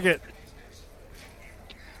 Tim, pick it.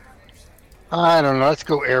 I don't know. Let's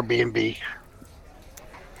go Airbnb.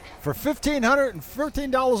 For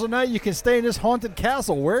 $1,515 a night, you can stay in this haunted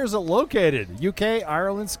castle. Where is it located? UK,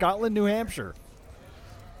 Ireland, Scotland, New Hampshire.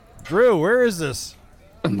 Drew, where is this?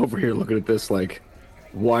 I'm over here looking at this like,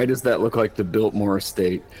 why does that look like the Biltmore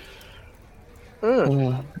estate?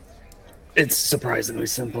 It's surprisingly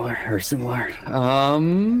similar.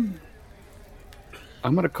 I'm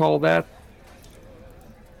gonna call that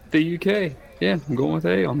the UK. Yeah, I'm going with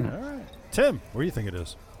A on that. All right. Tim, where do you think it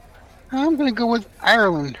is? I'm going to go with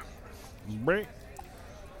Ireland.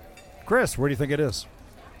 Chris, where do you think it is?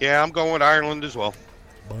 Yeah, I'm going with Ireland as well.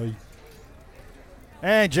 Bye.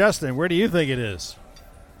 And Justin, where do you think it is?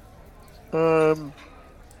 Um,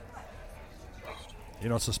 You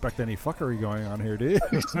don't suspect any fuckery going on here, do you?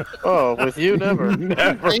 oh, with you, never. I'm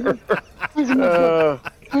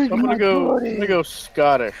gonna go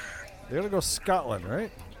Scottish. You're going to go Scotland,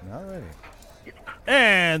 right? All righty.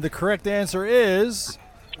 And the correct answer is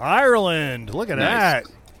Ireland. Look at Nice.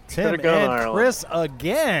 that. Tim Could've gone and Ireland. Chris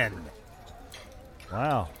again.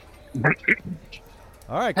 Wow.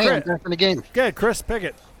 All right, Hey, I'm Chris. back in the game. Good. Chris, pick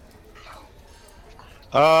it.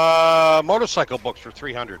 Motorcycle books for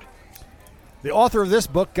 300. The author of this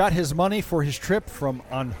book got his money for his trip from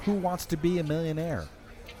on Who Wants to Be a Millionaire.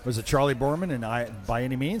 Was it Charlie Borman and By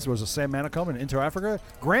Any Means? Was it Sam Manicombe in Into Africa?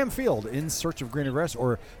 Graham Field in Search of Greener Grass?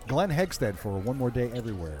 Or Glenn Hegstead for One More Day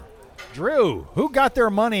Everywhere? Drew, who got their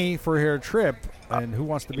money for their trip and Who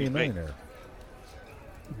Wants to Be a Millionaire?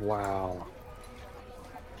 Wow.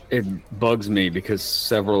 It bugs me because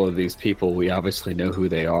several of these people, we obviously know who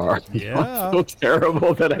they are. Yeah. I feel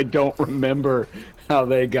terrible that I don't remember how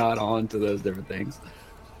they got onto those different things.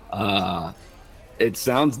 It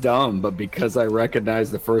sounds dumb, but because I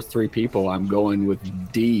recognize the first three people, I'm going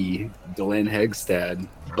with D, Glenn Hegstad.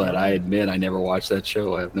 But I admit I never watched that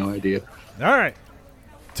show. I have no idea. All right.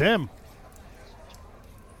 Tim.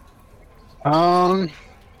 Yeah,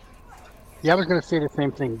 I was going to say the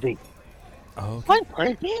same thing, D. Okay.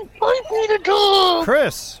 Fight me the dog.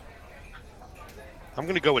 Chris. I'm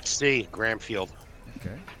going to go with C, Gramfield.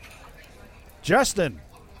 Okay. Justin.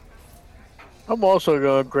 I'm also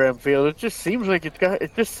going Gramfield. It just seems like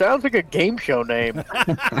it just sounds like a game show name.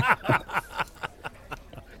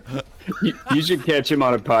 You should catch him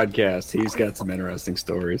on a podcast. He's got some interesting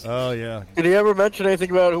stories. Oh, yeah. Did he ever mention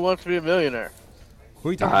anything about Who Wants to Be a Millionaire? Who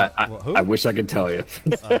are you talking about? Who? I wish I could tell you.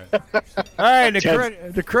 All right.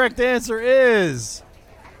 The correct answer is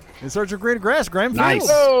In Search of Greener Grass, Graham Nice.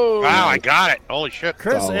 Fields. Oh, Wow, I got it. Holy shit.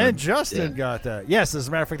 Chris Solid. and Justin Yeah. got that. Yes, as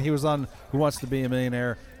a matter of fact, he was on Who Wants to Be a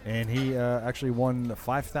Millionaire, and he actually won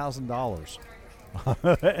 $5,000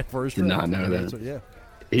 for his Did not trip. know that. So, yeah.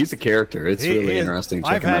 He's a character. It's really interesting.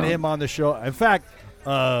 I've Check had out. him on the show. In fact,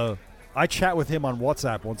 I chat with him on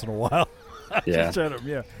WhatsApp once in a while. Yeah. Just chat him.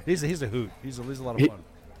 Yeah, he's a hoot. He's a lot of fun.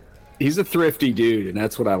 He's a thrifty dude, and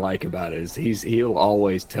that's what I like about it. Is he'll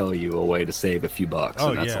always tell you a way to save a few bucks. Oh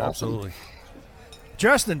and that's yeah, awesome. absolutely.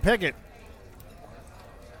 Justin Pickett.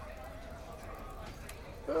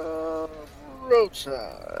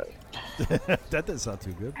 roadside. That doesn't sound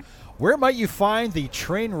too good. Where might you find the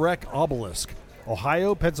train wreck obelisk?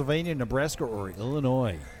 Ohio, Pennsylvania, Nebraska, or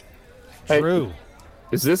Illinois? Hey. Drew.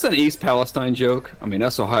 Is this an East Palestine joke? I mean,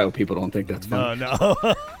 us Ohio people don't think that's funny. No.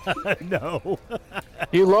 No.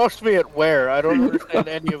 You lost me at where? I don't understand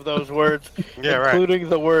any of those words, Yeah, right. including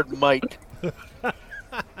the word might.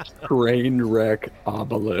 Train wreck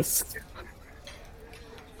obelisk.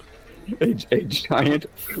 A giant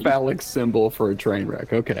phallic symbol for a train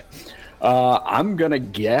wreck. Okay. I'm going to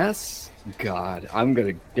guess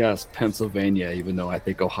Pennsylvania, even though I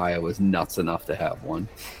think Ohio is nuts enough to have one.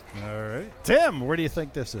 All right. Tim, where do you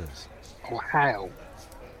think this is? Ohio.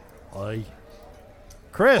 Aye.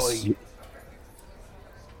 Chris. Aye.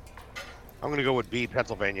 I'm going to go with B,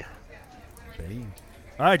 Pennsylvania. B.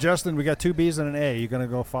 All right, Justin, we got two B's and an A. You going to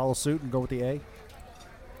go follow suit and go with the A?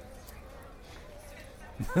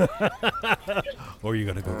 Or are you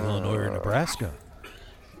going to go Illinois or Nebraska?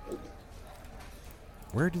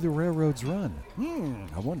 Where do the railroads run?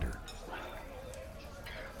 I wonder.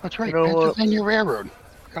 That's right. You know what? Pennsylvania Railroad.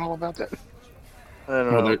 Forgot all about that. I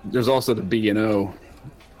don't Well, know. there's also the B and O.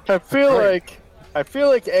 I feel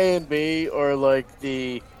like A and B are like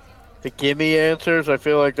the gimme answers. I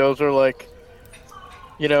feel like those are like,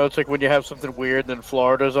 you know, it's like when you have something weird and then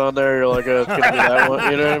Florida's on there, you're like, oh, it's gonna be that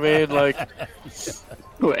one. You know what I mean? Like,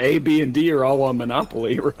 Well, A, B, and D are all on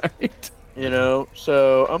Monopoly, right? you know.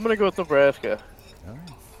 So I'm gonna go with Nebraska. A little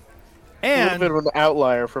And bit of an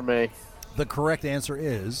outlier for me. the correct answer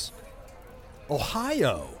is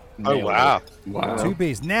Ohio. Oh, wow. Wow. Two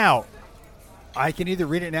B's. Now, I can either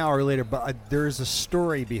read it now or later, but there is a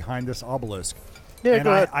story behind this obelisk. Yeah, and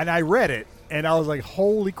go ahead. I read it, and I was like,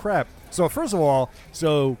 holy crap. So, first of all,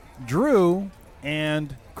 Drew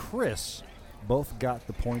and Chris both got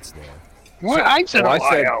the points there. What? I said Well,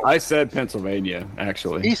 Ohio. I said Pennsylvania,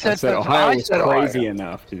 actually. He said I said Pennsylvania. Ohio I was said crazy Ohio.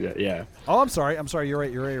 enough to do that. Yeah. Oh, I'm sorry. You're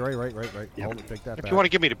right. Yeah. Hold it. Take that If back. you want to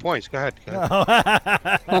give me the points, go ahead. Go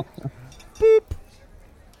ahead. Boop.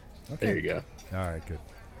 Okay. There you go. All right, good.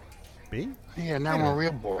 B? Yeah, now I'm a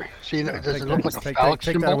real boy. See, does it Take look like a take phallic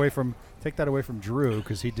that symbol? away from Drew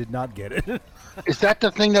because he did not get it. Is that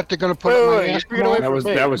the thing that they're going to put Wait, in my wait, ass you're gonna tomorrow?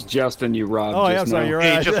 wait That was Justin you robbed. Oh, yeah, just I'm sorry. now. You're He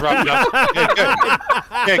right. just rubbed it up. Yeah, good.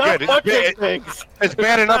 Yeah, good. Fuck these It's, things. it's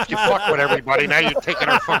bad enough you fuck with everybody. Now you're taking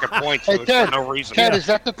our fucking points Hey, for Ted, no reason. Ted, is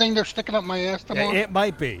that the thing they're sticking up my ass Yeah, tomorrow? it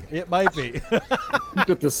might be. Look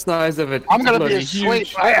at the size of it. I'm going to Bloody be asleep.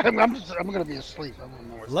 huge. I'm going to be asleep. I don't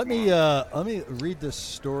know what's let going me on. let me read this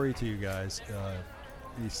story to you guys.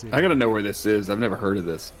 You see, I gotta know where this is. I've never heard of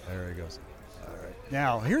this. there he goes. All right.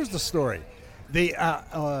 Now here's the story. The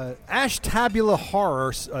Ashtabula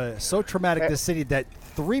horror so traumatic this city that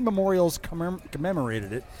 3 memorials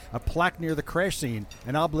commemorated it: a plaque near the crash scene,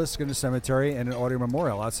 an obelisk in the cemetery, and an audio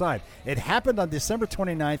memorial outside. It happened on December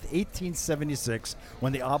 29th, 1876,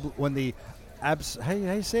 when how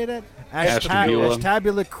you say that? Ashtabula.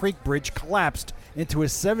 Ashtabula Creek Bridge collapsed into a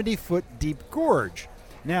 70-foot deep gorge.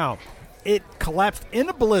 Now, it collapsed in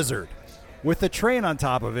a blizzard with a train on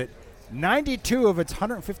top of it. 92 of its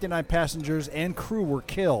 159 passengers and crew were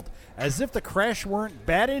killed. As if the crash weren't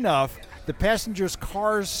bad enough, the passengers'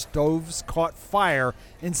 cars' stoves caught fire,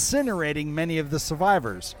 incinerating many of the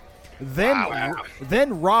survivors.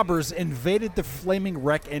 Then robbers invaded the flaming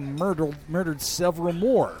wreck and murdered several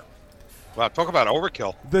more. Wow, talk about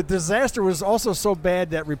overkill. The disaster was also so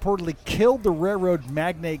bad that reportedly killed the railroad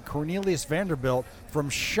magnate Cornelius Vanderbilt from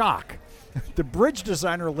shock. The bridge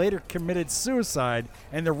designer later committed suicide,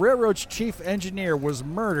 and the railroad's chief engineer was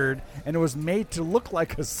murdered, and it was made to look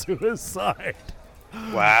like a suicide.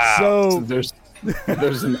 Wow. So there's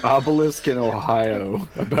an obelisk in Ohio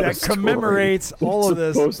about that commemorates all of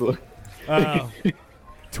this. Supposedly.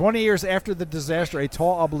 20 years after the disaster, a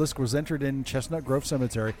tall obelisk was entered in Chestnut Grove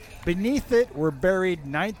Cemetery. Beneath it were buried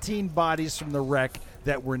 19 bodies from the wreck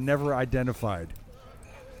that were never identified.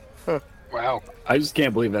 Wow. I just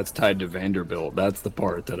can't believe that's tied to Vanderbilt. That's the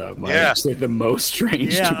part that I'm Yeah. actually the most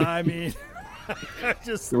strange to me. Yeah, I mean,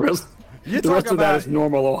 just The rest you the talk rest of that about is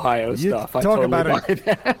normal Ohio you stuff. I talk totally about buy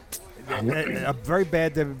that. a very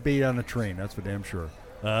bad to be on a train. That's for damn sure.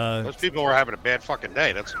 Those people were having a bad fucking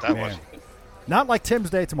day. That's what that was. Not like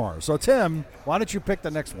Tim's day tomorrow. So, Tim, why don't you pick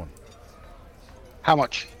the next one? How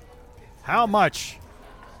much? How much?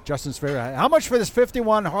 Justin's favorite. How much for this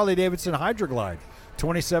 51 Harley Davidson Hydroglide?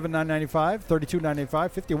 $27,995,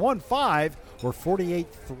 $32,995, $51,500, or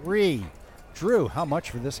 $48,300. Drew, how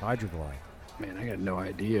much for this Hydroglide? Man, I got no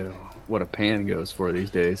idea what a pan goes for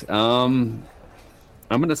these days. I'm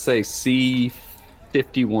gonna say C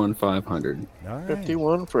 51,500. All right.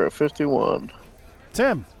 51 for a 51.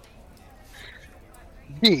 Tim.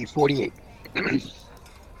 B 48. D48.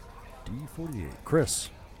 Chris.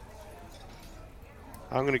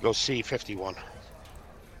 I'm going to go C51.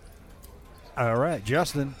 All right.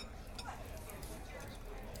 Justin.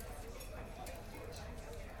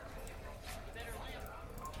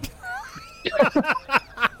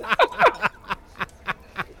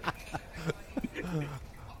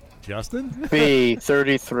 Justin? B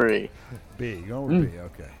 33. B. Going with B.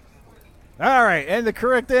 Okay. All right. And the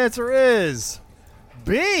correct answer is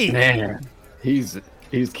B. Man, he's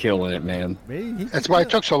killing it, man. B. That's why it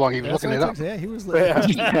took so long. He was looking it up. Yeah, he was.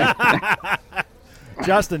 Yeah.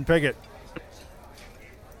 Justin, pick it.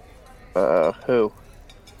 Who?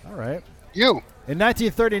 All right. You. In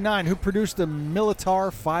 1939, who produced the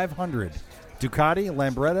Militar 500? Ducati,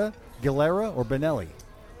 Lambretta, Gilera, or Benelli?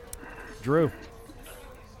 Drew.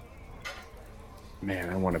 Man,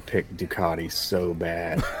 I want to pick Ducati so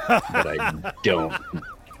bad, but I don't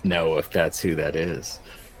know if that's who that is.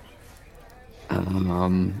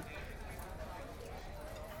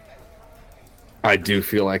 I do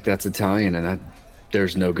feel like that's Italian, and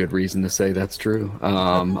there's no good reason to say that's true.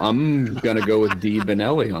 I'm gonna go with D.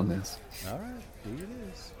 Benelli on this. All right. D it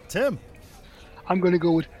is. Tim. I'm going to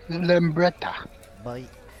go with Lambretta. Bite.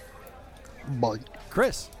 Bite.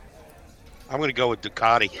 Chris. I'm going to go with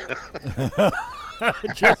Ducati.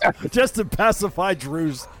 just to pacify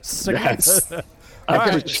Drew's sickness. Yes. I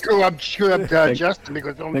could screw up Justin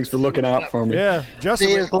because Thanks for looking out for me. Yeah, Justin.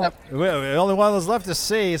 C is left. Well, the only one that's left is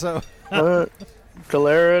C. So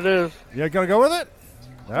Galera it is. you're gonna go with it.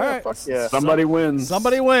 All right. Fuck yeah. Somebody wins.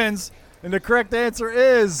 Somebody wins, and the correct answer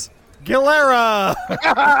is Gilera.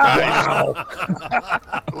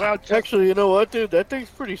 Well, Actually, you know what, dude? That thing's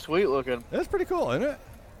pretty sweet looking. That's pretty cool, isn't it?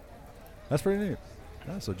 That's pretty neat.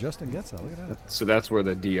 Oh, so Justin gets that. Look at that. So that's where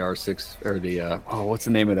the DR6 or the what's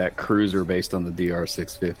the name of that cruiser based on the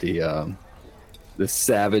DR650? The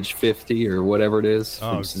Savage 50 or whatever it is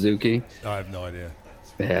from Suzuki. I have no idea.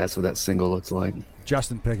 Yeah, that's what that single looks like.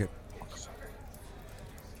 Justin Pickett.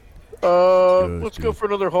 Let's go for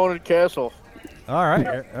another haunted castle. All right,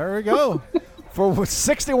 there we go. For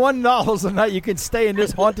 $61 a night, you can stay in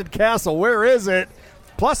this haunted castle. Where is it?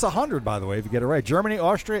 Plus 100, by the way, if you get it right. Germany,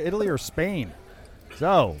 Austria, Italy, or Spain.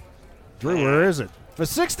 So, Drew, where is it? For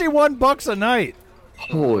 $61 a night.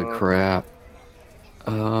 Holy crap!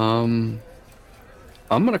 I'm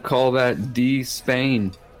gonna call that D.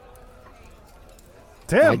 Spain.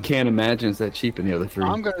 I Tim. can't imagine it's that cheap in the other three.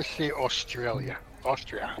 I'm going to say Australia.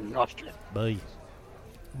 Austria. Bye.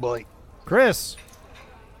 Bite. Chris.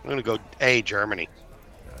 I'm going to go A, Germany.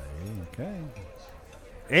 Okay.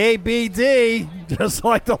 A, B, D, just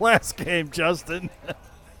like the last game, Justin. I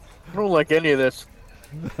don't like any of this.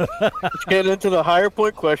 Let's get into the higher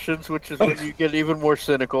point questions, which is when you get even more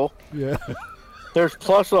cynical. Yeah. There's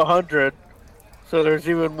plus 100, so there's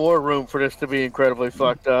even more room for this to be incredibly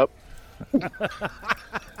fucked up.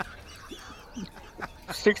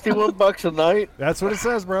 $61 a night. That's what it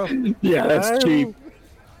says, bro. Yeah, that's cheap.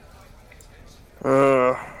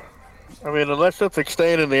 I mean, unless that's like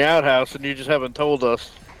staying in the outhouse and you just haven't told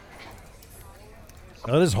us.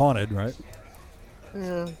 Oh, it is haunted, right?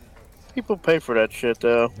 Yeah. People pay for that shit,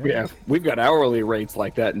 though. Yeah, we've got hourly rates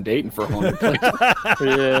like that in Dayton for haunted places.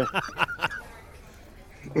 Yeah.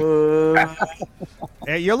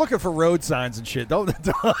 Hey, you're looking for road signs and shit. Don't.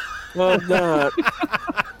 Well, I'm not.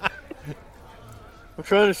 I'm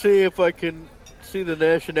trying to see if I can see the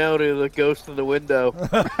nationality of the ghost in the window.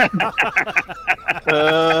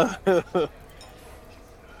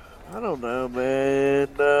 I don't know, man.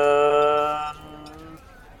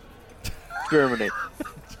 Germany.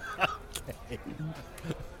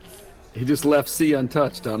 He just left C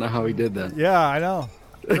untouched. Don't know how he did that. Yeah, I know.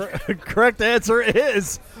 Correct answer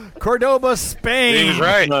is Cordoba, Spain. He was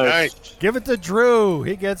right. Nice. Nice. Give it to Drew.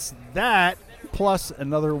 He gets that plus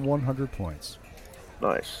another 100 points.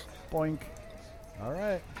 Nice. Boink. All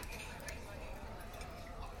right.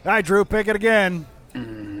 All right, Drew, pick it again.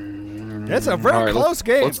 It's a very All right, close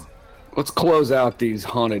game. Let's close out these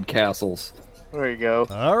haunted castles. There you go.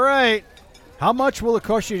 All right. How much will it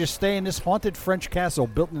cost you to stay in this haunted French castle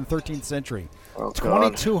built in the 13th century? Oh,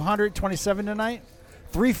 God. $2,227 a night,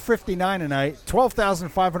 $359 a night,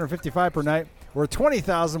 $12,555 per night, or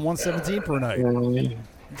 $20,117 per night.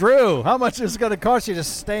 Drew, how much is it going to cost you to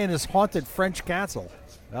stay in this haunted French castle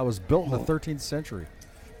that was built in the 13th century?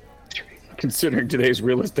 Considering today's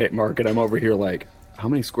real estate market, I'm over here like, how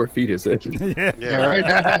many square feet is it? Yeah.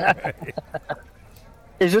 Right?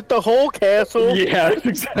 Is it the whole castle? Yeah,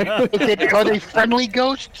 exactly. Are they friendly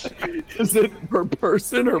ghosts? Is it per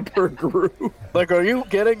person or per group? Like, are you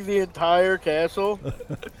getting the entire castle?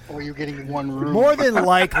 Or are you getting one room? More than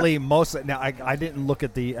likely, now I didn't look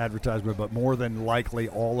at the advertisement, but more than likely,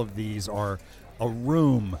 all of these are a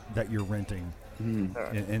room that you're renting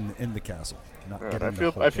in the castle. Not Right, getting I the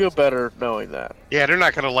feel whole I feel castle. better knowing that. Yeah, they're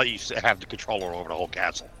not going to let you have the controller over the whole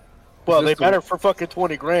castle. Well, they this the- better for fucking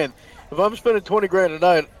 20 grand. If I'm spending 20 grand a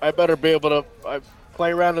night, I better be able to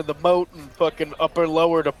play around in the moat and fucking upper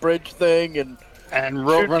lower the bridge thing and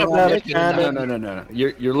run Shoot along them the out. edge. No.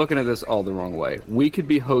 You're looking at this all the wrong way. We could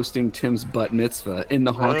be hosting Tim's bat mitzvah in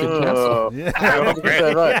the haunted castle. Yeah.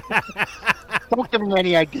 100% right. Don't give him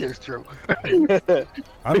any ideas, Drew. I'm It's a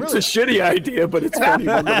really, shitty idea, but it's funny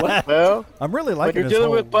nonetheless. Well, I'm really when liking you're this dealing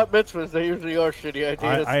whole, with butt mitzvahs, they usually are shitty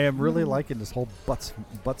ideas. I am really liking this whole butts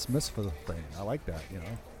mitzvah thing. I like that,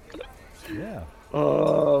 Yeah.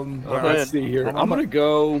 All right, let's see here. I'm gonna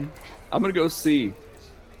go C.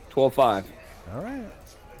 12-5. All right.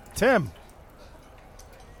 Tim.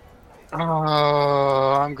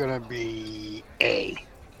 I'm gonna be A.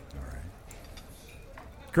 All right.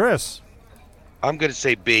 Chris. I'm going to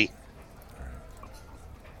say B.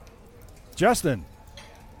 Justin.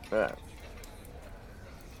 Right.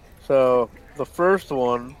 So the first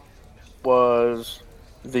one was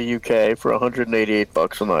the UK for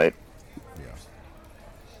 $188 a night. Yeah.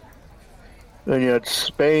 Then you had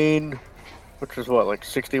Spain, which is what, like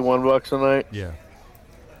 $61 a night. Yeah.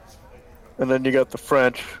 And then you got the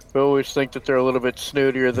French. We always think that they're a little bit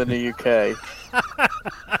snootier than the UK.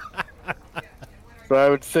 So I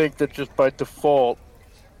would think that just by default,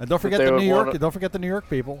 And don't forget they the would New York. wanna- Don't forget the New York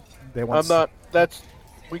people. They want. I'm not. That's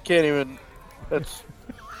we can't even. That's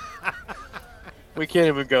we can't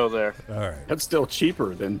even go there. All right. That's still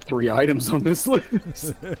cheaper than 3 items on this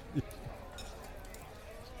list.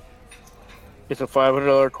 It's a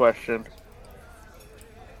 $500 question.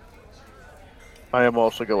 I am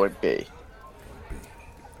also going B.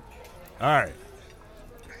 All right.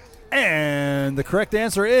 And the correct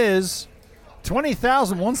answer is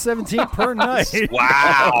 $20,117 per night.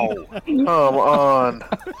 Wow. Come on.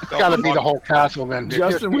 It's gotta be the whole castle then. If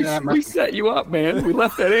Justin, you're spending that we much- set you up, man. We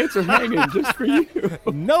left that answer hanging just for you.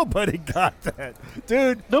 Nobody got that,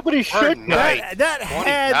 dude. Nobody Per should. night. That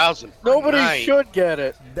had 20,000 per Nobody night. should get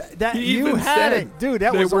it. that He you even had said it, dude.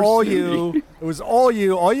 That they was were all snooty. you. It was all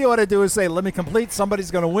you. All you had to do is say, "Let me complete."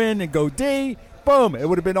 Somebody's going to win and go D. Boom. It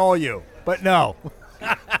would have been all you. But no,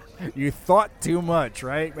 you thought too much,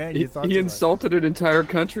 right, man? You thought He too much. insulted an entire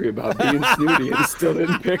country about being snooty and still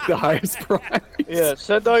didn't pick the highest price. Yeah,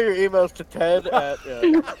 send all your emails to Ted at.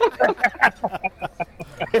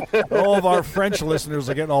 All of our French listeners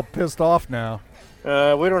are getting all pissed off now. We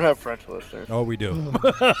don't have French listeners. Oh, we do.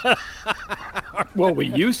 Well, we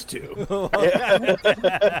used to.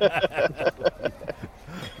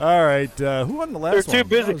 All right. Who won the They're last one? too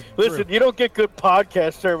busy. That was Listen, Drew. you don't get good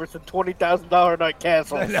podcast service in $20,000 a night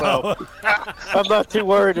castle, No. so I'm not too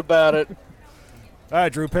worried about it. All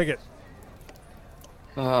right, Drew, pick it.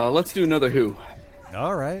 Let's do another Who.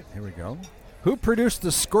 All right, here we go. Who produced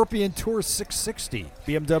the Scorpion Tour 660?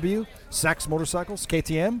 BMW, Sachs Motorcycles,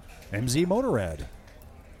 KTM, MZ Motorrad.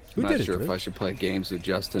 Who I'm did not sure it? if Drew? I should play games with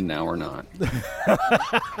Justin now or not.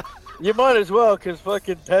 You might as well, because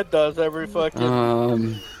fucking Ted does every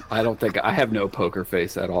fucking... I don't think I have no poker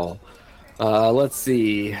face at all. Let's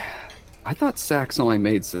see. I thought Sachs only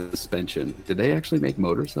made suspension. Did they actually make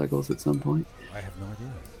motorcycles at some point? I have no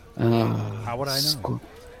idea. How would I know?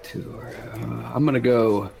 I'm gonna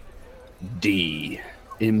go D.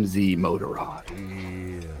 MZ Motorrad.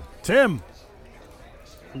 Yeah. Tim.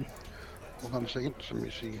 Hold on a second. Let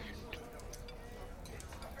me see.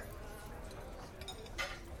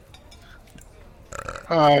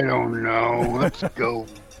 I don't know. Let's go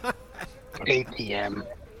KTM.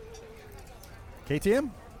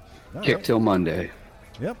 KTM? All Kick right. till Monday.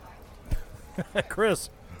 Yep. Chris,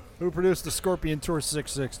 who produced the Scorpion Tour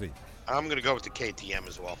 660? I'm going to go with the KTM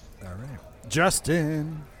as well. All right.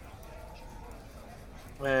 Justin.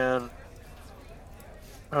 Man,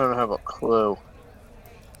 I don't have a clue.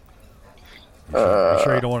 You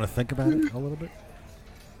sure you don't want to think about it a little bit?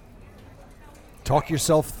 Talk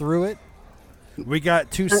yourself through it. We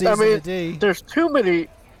got 2 C's and a D. There's too many,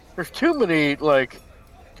 like, do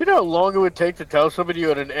you know how long it would take to tell somebody you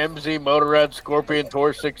had an MZ Motorrad Scorpion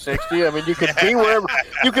Tour 660? I mean, you could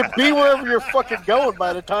be wherever you're fucking going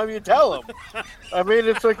by the time you tell them. I mean,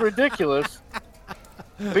 it's like ridiculous.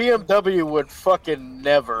 BMW would fucking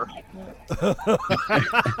never.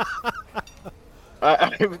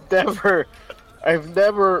 I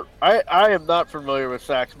am not familiar with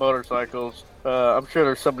Sachs motorcycles. I'm sure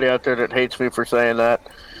there's somebody out there that hates me for saying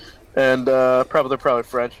that, and they're probably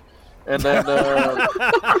French. And then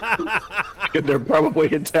They're probably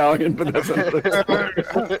Italian, but that's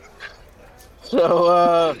another.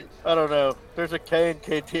 So I don't know. There's a K in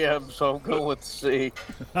KTM, so I'm going with C.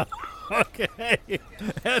 Okay.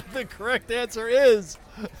 And the correct answer is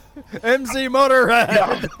MZ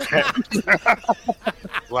Motorrad.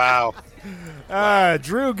 Wow.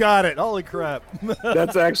 Drew got it. Holy crap.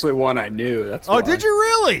 That's actually one I knew. That's Oh, why. did you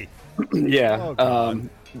really? Yeah. Oh,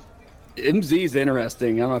 MZ's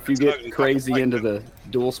interesting. I don't know if you get crazy into the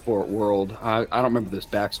dual sport world. I don't remember this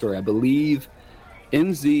backstory. I believe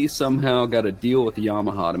MZ somehow got a deal with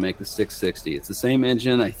Yamaha to make the 660. It's the same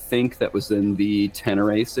engine, I think, that was in the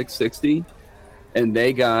Tenere 660. And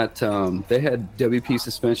they got, they had WP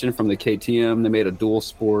suspension from the KTM. They made a dual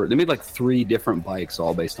sport. They made like 3 different bikes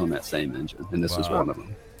all based on that same engine. And this was one of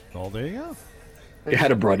them. Oh, there you go. I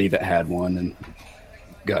had a buddy that had one and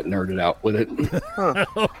got nerded out with it.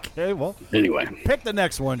 Okay, well, Anyway, pick the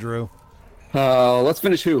next one, Drew. let's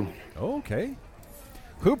finish who? Okay.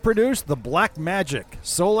 Who produced the Black Magic?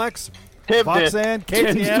 Solex, Tim did. Voxan,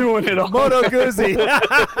 Tim's KTM, doing it all. Moto Guzzi.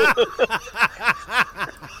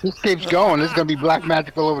 This keeps going. This is going to be black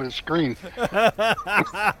magic all over the screen.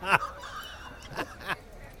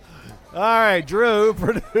 All right, Drew, who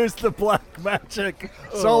produced the Black Magic?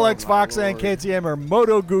 Solex, Voxan, KTM, or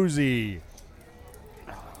Moto Guzzi?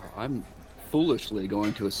 I'm foolishly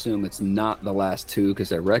going to assume it's not the last 2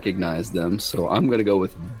 because I recognize them. So I'm going to go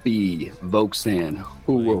with B, Voxan,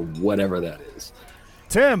 who or whatever that is.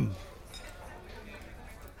 Tim.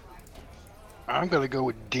 I'm going to go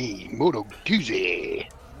with D, Moto Guzzi.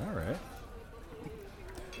 All right.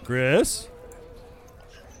 Chris.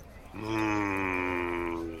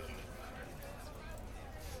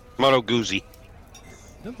 Moto Guzzi.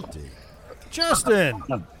 Double D. Justin.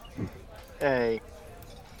 Hey.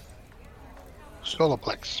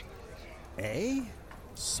 Soloplex. A.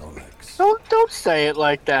 Solex. Don't say it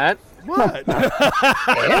like that. What?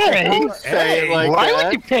 Hey! Don't say it like Why that.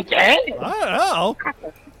 would you pick A? I don't know.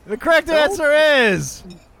 The correct answer is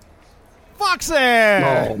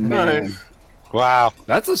Voxan. Oh, man. Nice. Wow.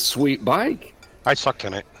 That's a sweet bike. I sucked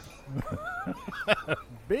in it.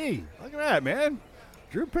 B. Look at that, man.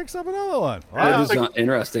 Drew picks up another one. That Wow. is not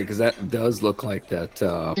interesting because that does look like that.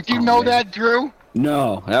 Did you know that, Drew?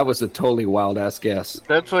 No, that was a totally wild ass guess.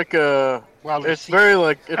 That's like a. Well, It's very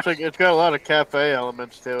like it's got a lot of cafe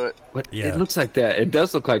elements to it. But Yeah. it looks like that. It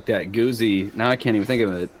does look like that. Guzzi. Now I can't even think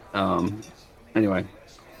of it. Anyway,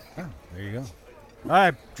 Oh, there you go. All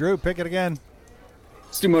right, Drew, pick it again.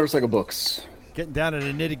 let's do motorcycle books. Getting down to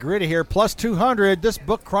the nitty gritty here. Plus 200. This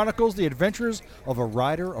book chronicles the adventures of a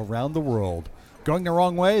rider around the world. Going the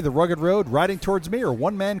wrong way, the rugged road, riding towards me, or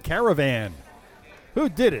one-man caravan. Who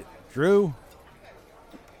did it, Drew?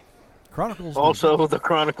 Chronicles. Also, the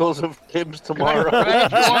Chronicles of Tim's Tomorrow. Can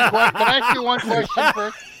I ask you one question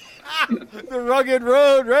first? the rugged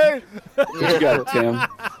road, right? What you got, Tim?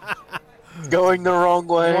 Going the wrong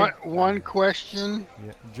way. One question.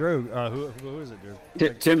 Yeah. Drew, who is it, Drew?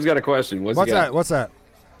 Tim's got a question. What's he got? What's that?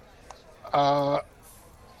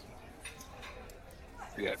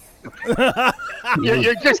 Yeah.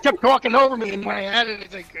 You just kept talking over me, and when I had it,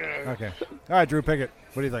 it's like. Okay. All right, Drew, pick it.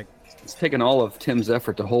 What do you think? It's taking all of Tim's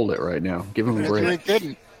effort to hold it right now. Give him a You break. ain't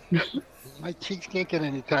kidding. My cheeks can't get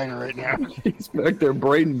any tighter right now. He's back there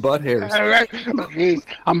braiding butt hairs. All right. Jeez,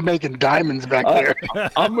 I'm making diamonds back there.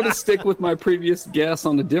 I'm going to stick with my previous guess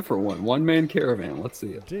on a different one. One-man caravan. Let's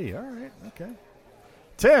see it. D. All right. Okay.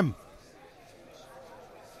 Tim.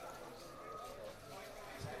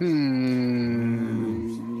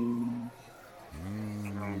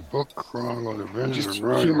 Book Crawl, Adventures Just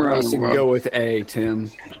of humor us and go with A,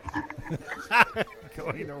 Tim.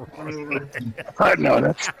 Going the wrong way. No,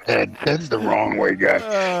 that's Ted. Ted's the wrong way, guy.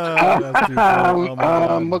 That's too funny. Oh, my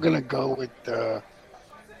God. We're gonna go with the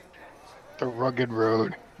rugged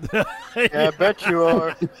road. Yeah, I bet you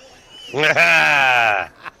are.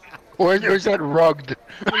 Or is that rugged?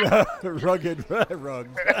 Rugged rug.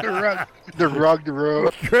 The rugged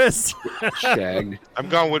road. Chris. Shagged. I'm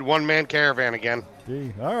going with one-man caravan again.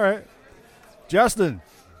 D. All right. Justin.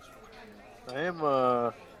 I am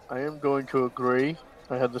going to agree.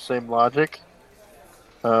 I had the same logic.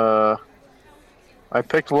 I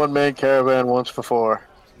picked one-man caravan once before,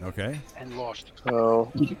 Okay. And lost.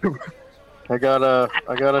 so I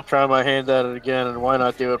gotta try my hand at it again. And why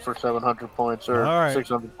not do it for 700 points or All right.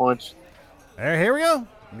 600 points? Here we go.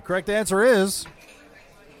 The correct answer is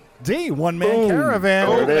D. One-man Boom. caravan.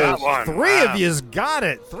 There it is. That one. Three Wow. of yous got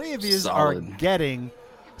it. Three of yous are Solid. getting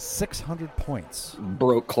 600 points.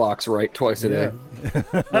 Broke clocks right twice a day.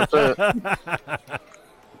 That's it.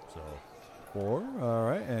 So 4. All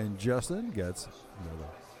right. And Justin gets another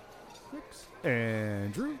 6.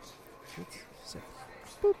 And Drew gets 6.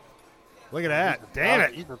 Boop. Look at that. Damn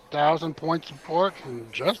it. He's 1,000 points support from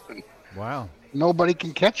Justin. Wow. Nobody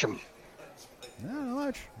can catch him. Not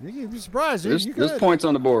much. You'd be surprised. There's You could. points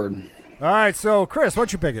on the board. All right. So, Chris,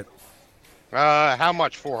 what'd you pick it? How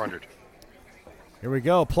much? 400. Here we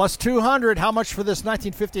go. Plus 200. How much for this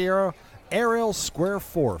 1950 Ariel Square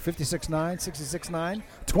 4? 56.9, 66.9,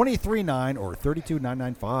 23.9, or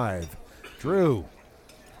 32.995? Drew.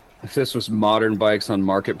 If this was modern bikes on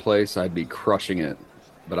Marketplace, I'd be crushing it.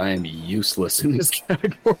 But I am useless in this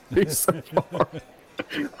category so far.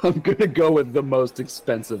 I'm going to go with the most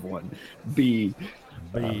expensive one. B.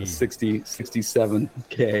 B.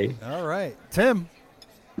 67K. All right. Tim.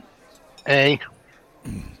 A.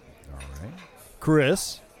 All right.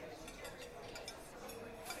 Chris.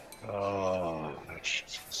 Oh,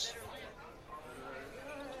 Jesus.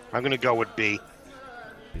 I'm going to go with B.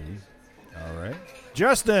 B. All right.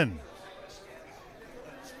 Justin.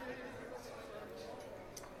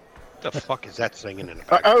 What the fuck is that singing in the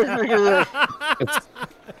I back? was thinking that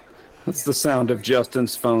That's the sound of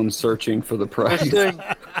Justin's phone searching for the price.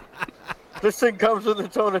 this thing comes with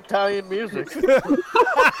its own Italian music.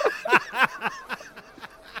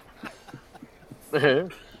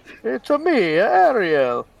 It's a me,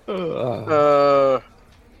 Ariel. I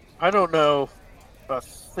don't know a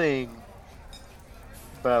thing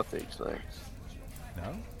about these things.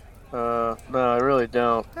 No? No, I really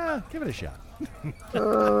don't. Give it a shot.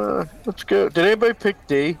 Let's go. Did anybody pick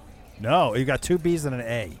D? No, you got 2 B's and an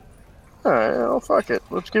A. All right, well, fuck it.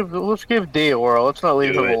 Let's give D a whirl. Let's not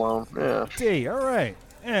leave Do him it. alone. Yeah. D. All right.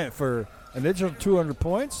 And for an additional 200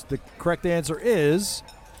 points, the correct answer is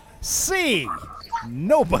C.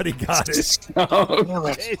 Nobody got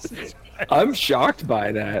it. I'm shocked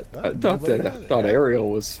by that. I thought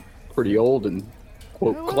Ariel was pretty old and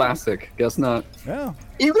quote classic. Guess not. Yeah.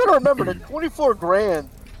 You gotta remember that 24 grand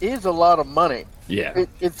is a lot of money. Yeah.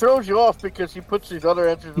 It throws you off because he puts these other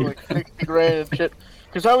entries like 60 grand and shit.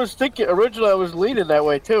 Because I was thinking originally I was leaning that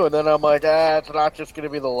way too, and then I'm like, it's not just gonna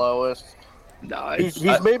be the lowest. No, He's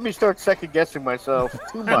made me start second guessing myself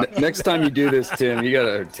too much. Next time you do this, Ted, you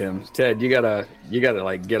gotta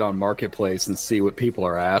like get on Marketplace and see what people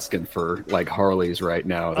are asking for like Harleys right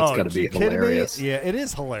now. It's gotta be you kidding me? hilarious. Yeah, it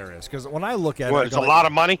is hilarious because when I look at What, it, it's a lot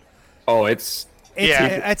of money? Oh, it's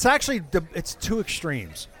It's actually it's two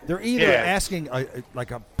extremes. They're either Yeah. asking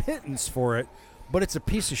like a pittance for it, but it's a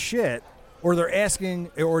piece of shit, or they're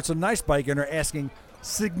asking, or it's a nice bike and they're asking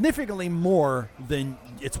significantly more than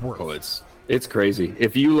it's worth. Oh, it's crazy.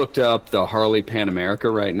 If you looked up the Harley Pan America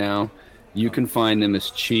right now, you can find them as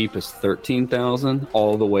cheap as $13,000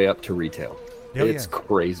 all the way up to retail. Hell It's yeah.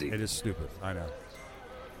 crazy. It is stupid. I know.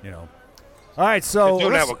 You know. All right, so They're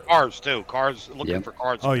doing that let's- with cars, too. Cars, looking Yep. for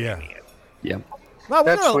cars. Oh, yeah. Yeah. well, we're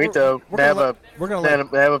That's gonna- sweet though. We're They have gonna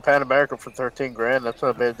let, they have a Pan America for 13 grand. That's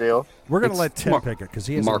not a big deal. we're gonna It's let Tim mar- pick it because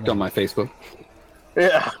he has Marked on my Facebook.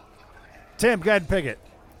 Yeah. Tim, go ahead and pick it.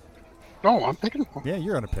 No, I'm thinking. Yeah,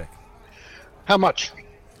 you're gonna pick. How much?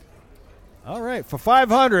 All right, for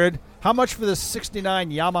 500, How much for this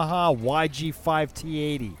 69 Yamaha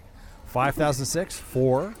YG5T80? 5,006,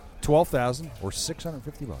 4, 12,000, or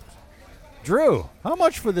 $650? Drew, how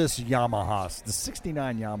much for this Yamaha, the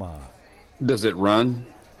 69 Yamaha? Does it run?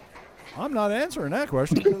 I'm not answering that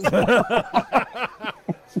question.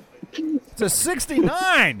 It's a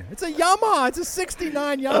 69. It's a Yamaha. It's a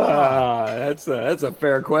 69 Yamaha. That's a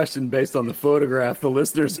fair question based on the photograph the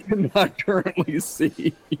listeners cannot currently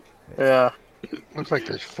see. Yeah. Looks like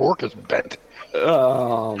this fork is bent.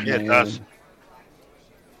 Oh Yeah, man. it does.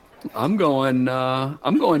 I'm going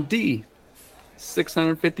D.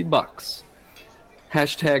 $650.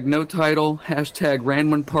 Hashtag no title. Hashtag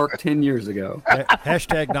Ranman Park 10 years ago.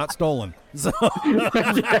 Hashtag not stolen. So,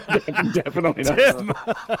 Definitely not. Tim.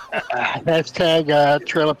 Hashtag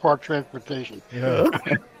trailer park transportation. Yeah.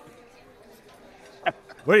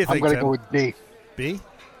 What do you I'm think, going to Tim? go with D. B?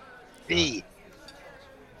 D.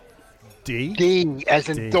 D? D as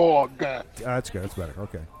in D. dog. That's good. That's better.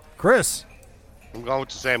 Okay. Chris? I'm going with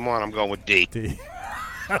the same one. I'm going with D. D.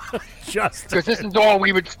 Justin. Because this is all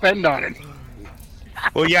we would spend on it.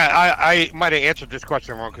 Well, yeah, I might have answered this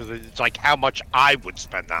question wrong because it's like how much I would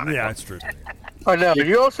spend on it. Yeah, that's true. I know.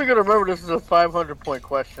 You also got to remember this is a 500-point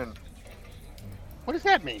question. What does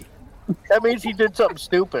that mean? That means he did something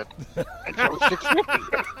stupid. That was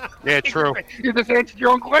 650. Yeah, true. You just answered your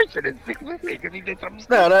own question. It's 650 because he did something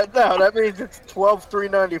No, stupid. that means it's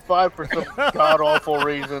 $12,395 for some god awful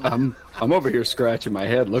reason. I'm over here scratching my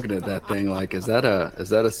head looking at that thing like, is that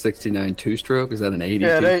a 69 two-stroke? Is that an 80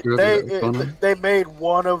 Yeah, two-stroke? Is that what's going on? they made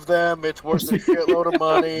one of them. It's worth a shitload of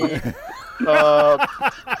money.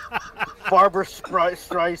 Barbara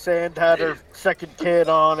Streisand had her second kid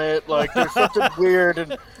on it. Like, there's something weird,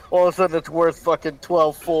 and all of a sudden it's worth fucking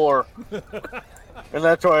 12.4. And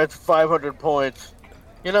that's why it's 500 points.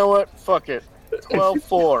 You know what? Fuck it.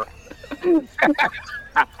 12.4.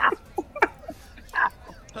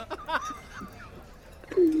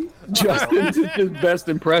 Justin's his best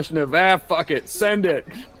impression of, fuck it, send it.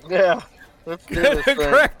 Yeah. Let's do this The thing.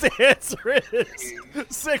 correct answer is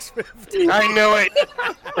 650. I knew it.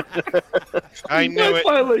 I knew I it.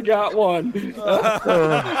 finally got one.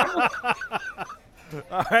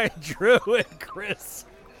 All right, Drew and Chris.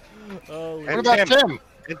 And What about Tim?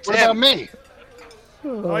 And What about me?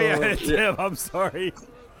 Oh, yeah, Tim, I'm sorry.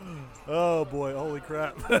 Oh, boy, holy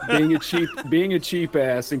crap. being a cheap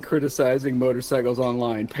ass and criticizing motorcycles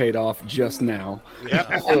online paid off just now.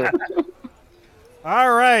 Yeah.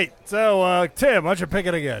 All right, so, Tim, why don't you pick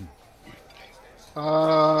it again?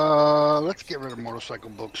 Let's get rid of motorcycle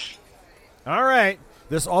books. All right.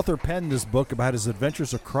 This author penned this book about his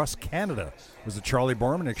adventures across Canada. Was it Charlie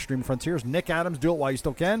Borman, Extreme Frontiers, Nick Adams, Do It While You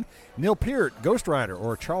Still Can, Neil Peart, Ghost Rider,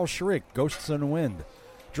 or Charles Schrick, Ghosts in the Wind?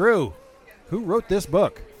 Drew, who wrote this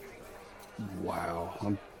book? Wow,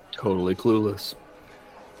 I'm totally clueless.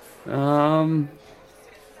 I'm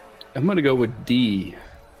gonna go with D.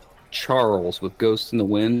 Charles with Ghosts in the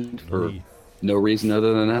Wind for D. no reason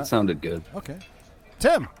other than that sounded good. Okay.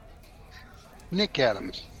 Tim. Nick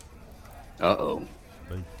Adams. Uh-oh.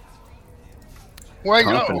 Why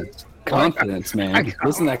no? Confidence. Confidence, man.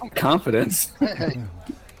 Listen to that confidence.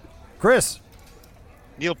 Chris.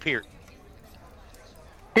 Neil Peart.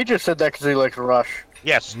 He just said that because he likes Rush.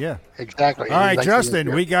 Yes. Yeah. Exactly. All right, Like Justin,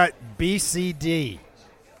 the- we got BCD.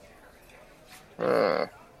 I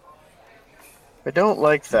don't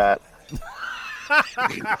like that.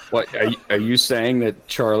 What are you saying that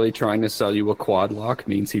Charlie trying to sell you a quad lock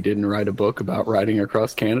means he didn't write a book about riding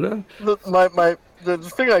across Canada? The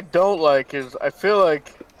thing I don't like is I feel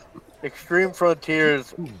like Extreme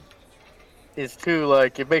Frontiers is too,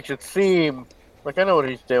 like, it makes it seem like I know what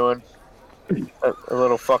he's doing. A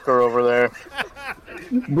little fucker over there.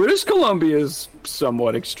 British Columbia is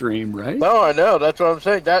somewhat extreme, right? No, I know. That's what I'm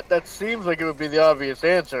saying. That seems like it would be the obvious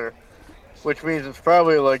answer, which means it's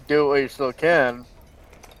probably like do it while you still can.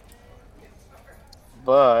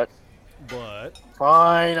 But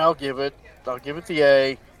fine, I'll give it the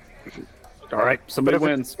A. All right, somebody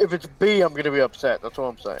wins. If it's B, I'm going to be upset. That's what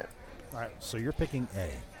I'm saying. All right, so you're picking A.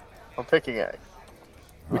 I'm picking A.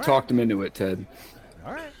 We talked him into it, Ted.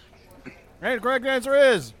 All right. And the correct answer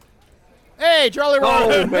is A, Charlie Oh,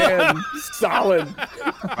 Rotten. man. Solid.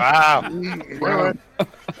 Wow. Well,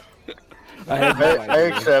 I had no I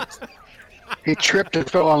idea. accept. he tripped and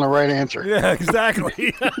fell on the right answer. Yeah,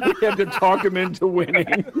 exactly. We had to talk him into winning.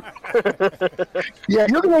 Yeah,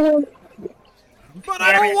 you're gonna win. But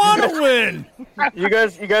I don't want to win. You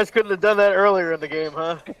guys couldn't have done that earlier in the game,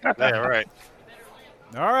 huh? Yeah, right.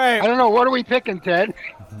 All right. I don't know. What are we picking, Ted?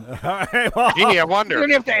 All right. Well, Gee, I You wonder. don't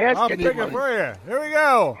have to ask I'll pick it anybody. for you. Here we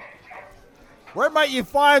go. Where might you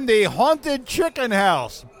find the haunted chicken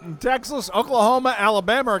house? In Texas, Oklahoma,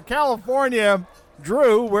 Alabama, or California?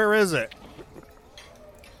 Drew, where is it?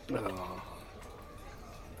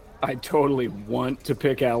 I totally want to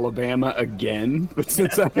pick Alabama again, but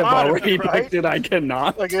since I have Gotta already be, right? picked it, I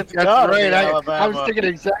cannot. Like it's That's gotta right. be I Alabama. was thinking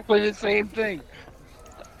exactly the same thing.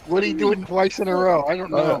 What are you doing twice in a row? I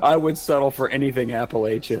don't know. I would settle for anything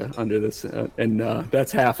Appalachia under this, and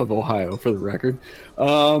that's half of Ohio for the record.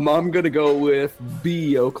 I'm going to go with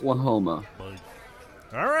B, Oklahoma.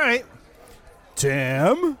 All right.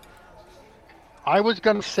 Tim? I was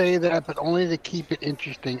going to say that, but only to keep it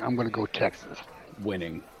interesting, I'm going to go Texas.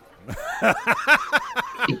 Winning.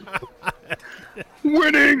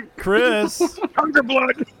 Winning! Chris? Hunger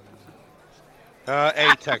blood!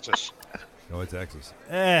 A, Texas. Go with Texas.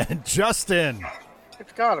 And Justin?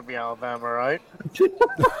 It's gotta be Alabama, right?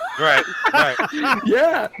 Right.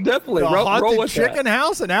 Yeah, definitely. The roll haunted with chicken that.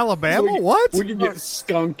 house in Alabama? We- What? We can get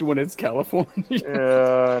skunked when it's California.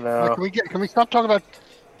 Yeah, no. Can we stop talking about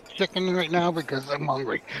chicken right now because I'm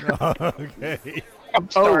hungry? Okay. I'm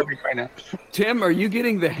starving right now. Tim, are you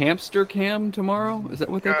getting the hamster cam tomorrow? Is that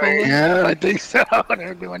what they call it? Yeah, I think so.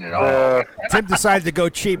 They're doing it all. Tim decided to go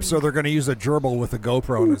cheap, so they're going to use a gerbil with a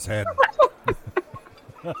GoPro on his head.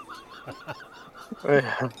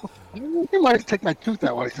 You might take my tooth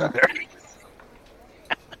out while he's out there.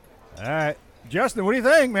 All right. Justin, what do you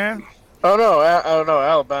think, man? Oh no,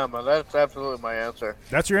 Alabama. That's absolutely my answer.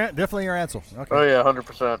 That's definitely your answer. Okay. Oh yeah,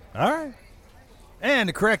 100%. All right. And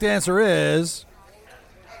the correct answer is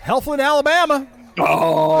Helflin, Alabama.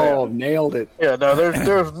 Oh, nailed it. Yeah, no,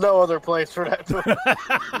 there's no other place for that.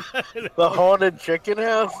 The haunted chicken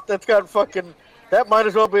house. That's got fucking. That might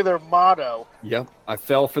as well be their motto. Yep, I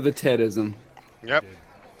fell for the Tedism. Yep.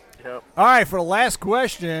 Yep. All right, for the last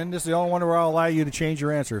question, this is the only one where I'll allow you to change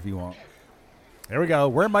your answer if you want. There we go.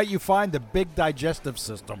 Where might you find the big digestive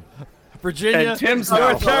system? Virginia, And Tim's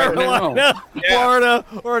North house right Carolina, Florida,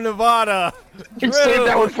 or Nevada? You saved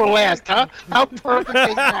that one for last, huh? How perfect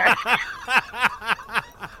is that?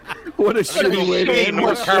 What a shitty way to A, end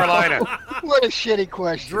North the Carolina. What a shitty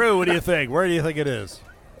question. Drew, what do you think? Where do you think it is?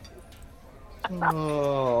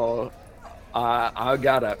 Oh, I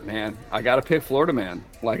gotta, man. I gotta pick Florida, man.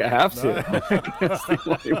 Like I have to. That's the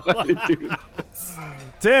only way to do this.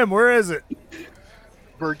 Tim, where is it?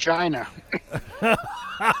 Virginia. I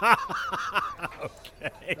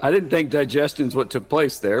didn't think digestion's what took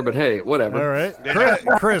place there, but hey, whatever. All right.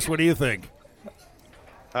 Chris, what do you think?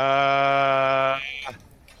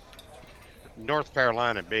 North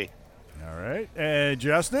Carolina, B. All right. And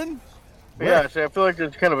Justin? Yeah, see, I feel like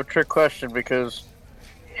it's kind of a trick question because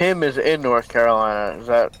him is in North Carolina. Is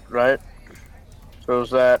that right? So is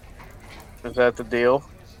that the deal?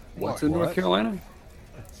 What's in North What? Carolina?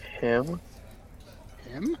 Him?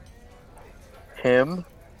 Him?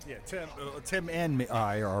 Yeah, Tim and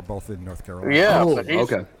I are both in North Carolina. Yeah. Oh, but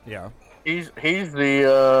he's, okay. Yeah. He's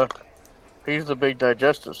the big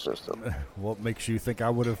digestive system. What makes you think I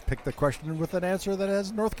would have picked the question with an answer that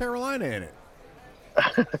has North Carolina in it?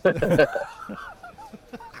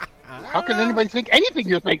 How can anybody think anything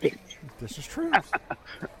you're thinking? This is true.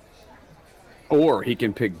 Or he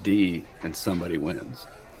can pick D and somebody wins.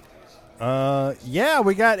 Yeah,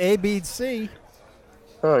 we got A, B, C.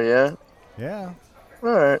 Oh yeah. Yeah. All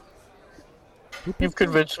right. Who You've picked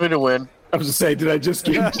convinced me to win. I was to say, did I just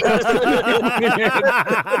give?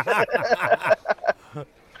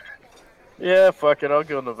 Yeah, fuck it. I'll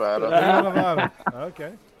go Nevada.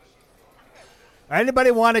 Okay.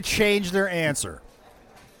 Anybody want to change their answer?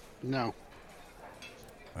 No.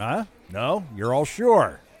 Huh? No? You're all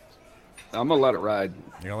sure? I'm gonna let it ride.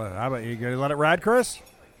 How about you gonna let it ride, Chris?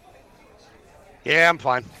 Yeah, I'm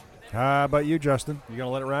fine. How about you, Justin? You gonna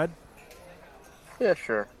let it ride? Yeah,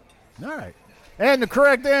 sure. All right. And the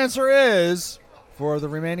correct answer is, for the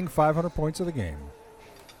remaining 500 points of the game,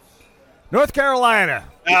 North Carolina.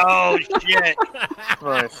 Oh, shit.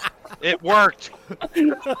 Nice. It worked.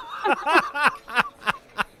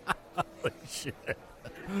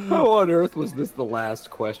 How on earth was this the last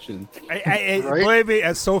question? Right? Believe me,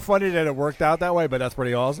 it's so funny that it worked out that way, but that's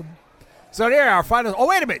pretty awesome. So there, our final. Oh,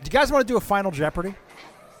 wait a minute. Do you guys want to do a final Jeopardy?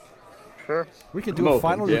 Sure. We can I'm do a open,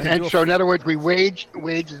 final. yeah. We can And do so, in other words, we wage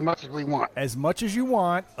as much as we want. as much as you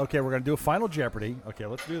want. Okay, we're going to do a final Jeopardy. Okay,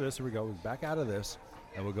 let's do this. Here we go. We're back out of this.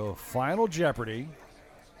 And we'll go final Jeopardy.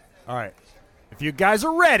 All right. If you guys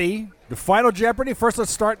are ready, the final Jeopardy. First,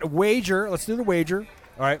 let's start the wager. Let's do the wager.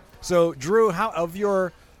 All right. So, Drew,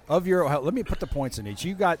 let me put the points in each.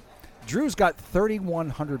 Drew's got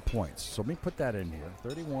 3,100 points. So let me put that in here.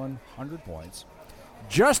 3,100 points.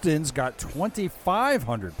 Justin's got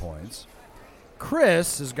 2,500 points.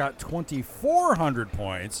 Chris has got 2,400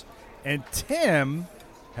 points, and Tim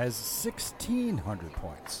has 1,600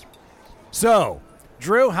 points. So,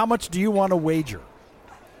 Drew, how much do you want to wager?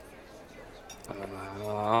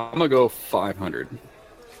 I'm gonna go 500.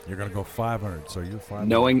 You're going to go 500, so you're 500.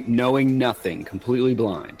 Knowing nothing, completely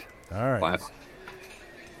blind. All right. 500.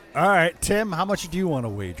 All right, Tim, how much do you want to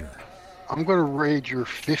wager? I'm going to wager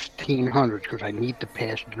 1,500 because I need to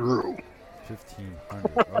pass Drew.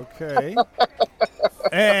 1,500. Okay.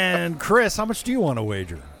 And Chris, how much do you want to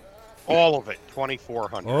wager? All of it,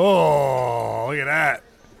 2,400. Oh, look at that.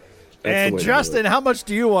 That's the And way to do Justin, it. how much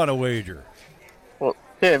do you want to wager? Well,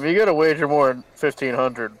 Tim, you got to wager more than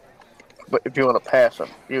 1,500. But if you want to pass him,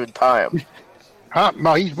 you would tie him. Huh?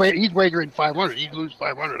 No, he's wagering 500. He'd lose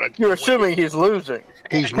 500. You're assuming he's losing.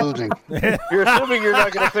 He's losing. You're assuming you're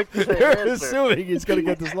not going to pick the same You're answer. assuming he's going to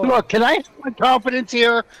get this low. Look, can I have my confidence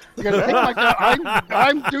here? You're gonna take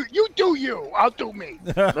my you do you. I'll do me.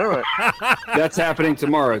 All right. That's happening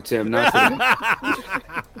tomorrow, Tim. Not today.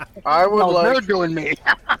 I would No, they're like. doing me.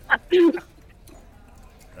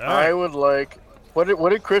 I would like. What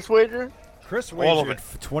did Chris wager? Chris All of wagered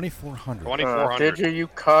it. 2,400. 2,400. Did you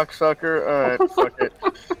cocksucker? All right, fuck it.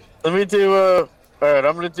 Let me do. All right,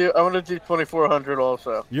 I'm gonna do 2,400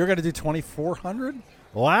 also. You're going to do 2,400?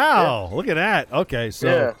 Wow, look at that. Okay,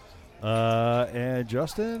 so and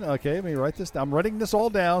Justin, okay, let me write this down. I'm writing this all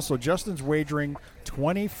down. So Justin's wagering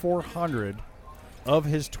 2,400 of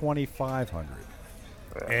his 2,500.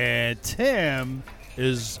 And Tim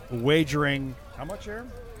is wagering how much,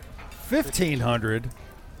 Aaron? 1,500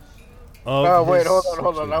 of Oh wait, his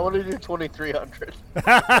hold on. I want to do 2,300.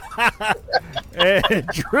 And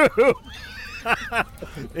Drew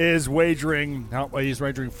is wagering. He's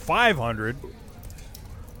wagering 500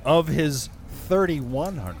 of his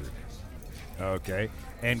 3,100. Okay,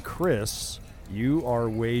 and Chris, you are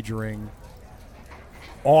wagering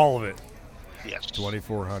all of it. Yes.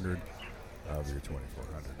 2,400 of your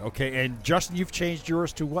 2,400. Okay, and Justin, you've changed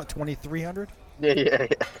yours to what? 2,300. Yeah.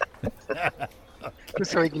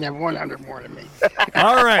 Just so he can have 100 more than me.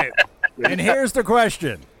 All right, and here's the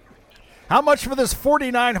question. How much for this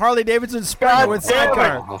 49 Harley Davidson Springer with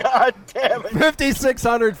sidecar? God damn it!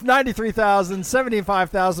 5,600, 93,000,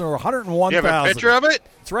 75,000, or 101,000. You have a picture of it?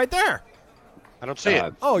 It's right there. I don't see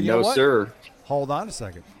it. Oh, you know no, what? sir. Hold on a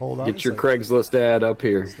second. Get your Craigslist ad up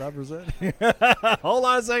here. Stop presenting. Hold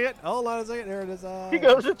on a second. There it is. He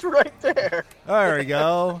goes, it's right there. There we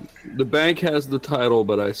go. The bank has the title,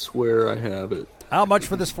 but I swear I have it. How much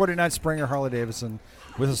for this 49 Springer Harley Davidson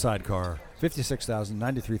with a sidecar? 56,000,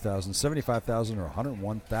 93,000, 75,000, or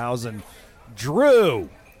 101,000. Drew,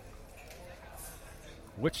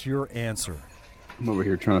 what's your answer? I'm over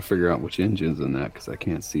here trying to figure out which engine's in that because I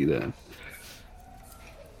can't see that.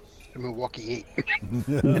 The Milwaukee 8.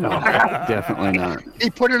 No, definitely not. He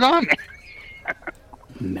put it on.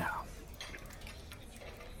 No.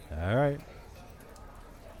 All right.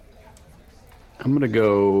 I'm gonna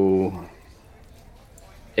go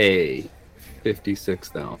A,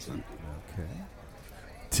 56,000. Okay.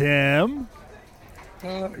 Tim,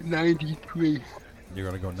 93. you're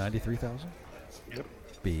going to go 93,000? Yep.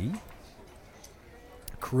 B.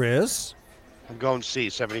 Chris, I'm going C,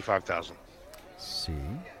 75,000. C.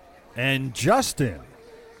 And Justin.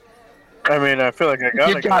 I mean, I feel like I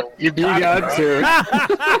gotta go. You got to.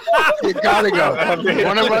 You gotta go.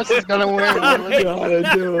 One of us is gonna win.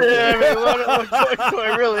 Gotta do it. Yeah, I mean, what choice do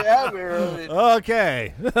I really have here? I mean,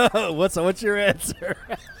 Okay. What's your answer?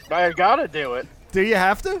 I gotta do it. Do you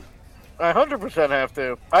have to? I 100% have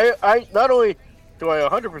to. I not only do I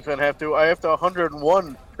 100% have to, I have to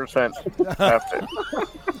 101% have to.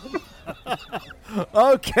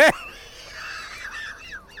 Okay.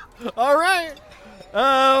 All right.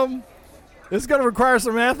 This is going to require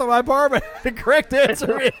some math on my part, but the correct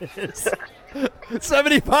answer is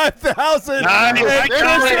 75,000. Nice. And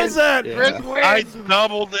Chris was at I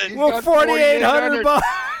doubled it. well, 4,800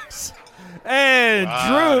 bucks. And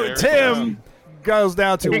Wow, Drew, there Tim goes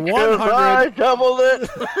down to Because 100. I doubled it.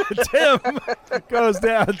 Tim goes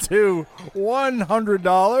down to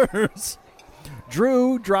 $100.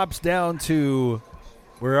 Drew drops down to,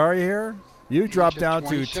 where are you here? You drop down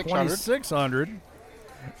to 2,600.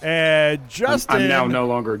 And Justin I'm now no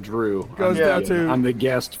longer Drew. goes down to. I'm the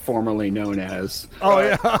guest formerly known as. Oh,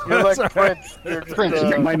 yeah. You're like That's all right. Prince. You're just,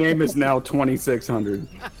 Prince. My name is now 2,600.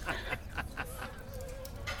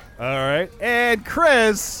 All right. And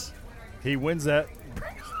Chris, he wins that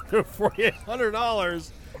to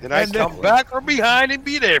 $4,800. And I come back from behind and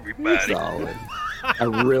beat everybody. Solid. I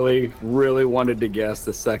really, really wanted to guess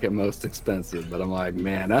the second most expensive, but I'm like,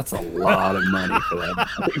 man, that's a lot of money for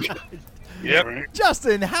that. Yep.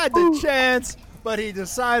 Justin had the chance, but he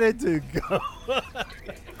decided to go.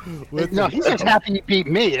 No, he's just happy he beat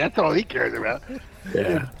me. That's all he cares about.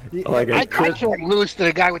 Yeah. I can't lose to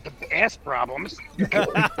the guy with the ass problems.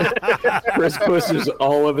 Chris pushes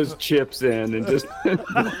all of his chips in and just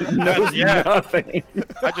knows nothing.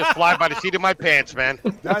 I just fly by the seat of my pants, man.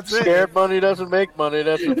 That's it. Scared money doesn't make money.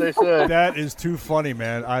 That's what they say. That is too funny,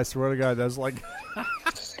 man. I swear to God, that's like,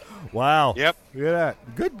 wow. Yep. Look at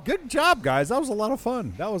that. Good job, guys. That was a lot of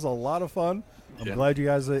fun. I'm glad you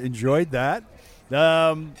guys enjoyed that.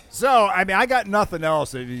 So, I mean, I got nothing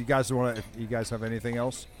else. If you guys have anything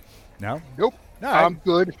else? No? Nope. All right. I'm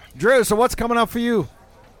good. Drew, so what's coming up for you?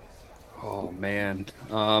 Oh man.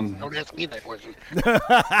 Don't ask me that question.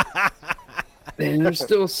 And there's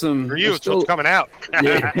still some. For you, it's what's coming out.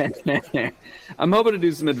 Yeah. I'm hoping to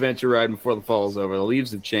do some adventure riding before the fall's over. The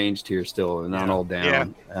leaves have changed here still, and not all down. Yeah.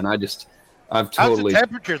 And I've How's totally. the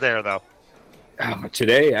temperature there, though?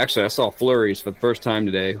 Today, actually, I saw flurries for the first time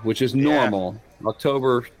today, which is normal.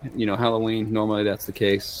 October, Halloween, normally that's the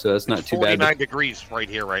case, so that's not too bad. 49 degrees right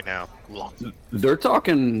here, right now. They're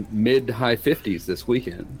talking mid to high 50s this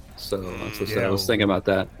weekend, so I was thinking about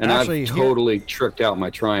that. And actually, I've totally tricked out my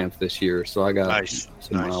Triumph this year, so I got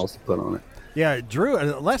some miles to put on it. Yeah, Drew,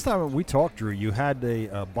 last time we talked, Drew, you had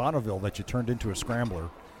a Bonneville that you turned into a scrambler,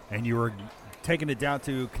 and you were taking it down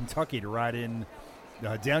to Kentucky to ride in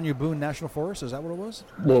Daniel Boone National Forest. Is that what it was?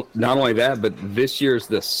 Well, not only that, but this year's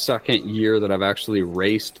the second year that I've actually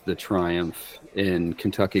raced the Triumph in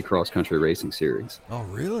Kentucky Cross Country Racing Series. Oh,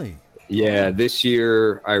 really? Yeah, this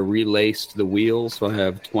year I relaced the wheels, so I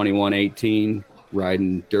have 2118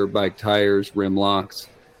 riding dirt bike tires, rim locks.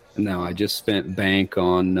 And now I just spent bank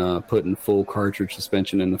on putting full cartridge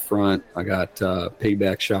suspension in the front. I got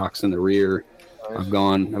piggyback shocks in the rear. I've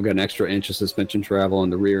got an extra inch of suspension travel in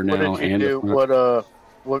the rear now. What did you do?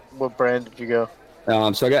 What brand did you go?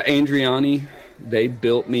 So I got Andriani. They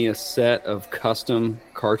built me a set of custom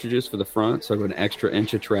cartridges for the front, so I got an extra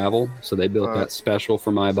inch of travel. So they built that special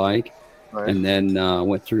for my bike. Right. And then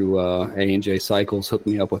went through A&J Cycles, hooked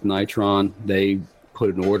me up with Nitron. They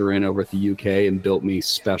put an order in over at the UK and built me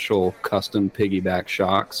special custom piggyback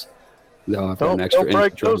shocks. I've got an extra don't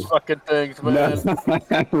break those fucking things, man.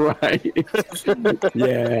 No, right.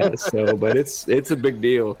 Yeah. So, but it's a big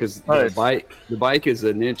deal because the bike is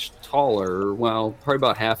an inch taller. Well, probably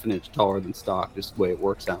about half an inch taller than stock, just the way it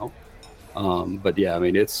works out. But yeah, I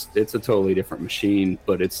mean, it's a totally different machine,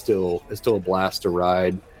 but it's still a blast to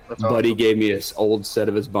ride. That's Buddy awesome. gave me this old set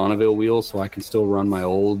of his Bonneville wheels, so I can still run my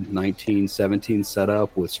old 1917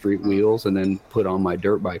 setup with street wheels, and then put on my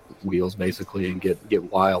dirt bike wheels basically and get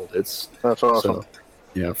wild. That's awesome. So,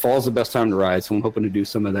 yeah, fall's the best time to ride, so I'm hoping to do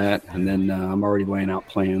some of that, and then I'm already laying out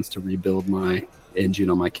plans to rebuild my engine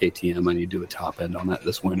on my KTM. I need to do a top end on that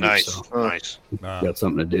this winter. Nice, so nice. got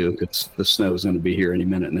something to do. The snow's going to be here any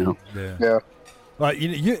minute now. Yeah. Well,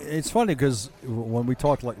 it's funny because when we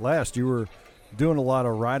talked last, you were doing a lot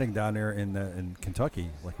of riding down there in Kentucky,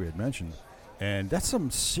 like we had mentioned, and that's some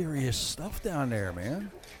serious stuff down there, man.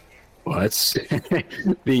 Well, it's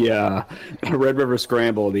the Red River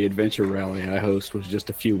Scramble, the adventure rally I host was just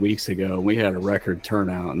a few weeks ago. We had a record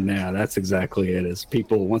turnout, and yeah, that's exactly it. Is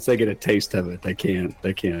people once they get a taste of it, they can't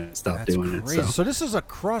stop That's doing crazy. it. So this is a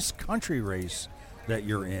cross country race that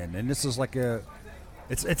you're in, and this is like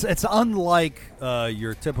it's unlike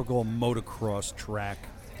your typical motocross track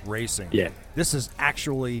racing. Yeah. This is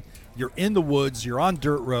actually you're in the woods, you're on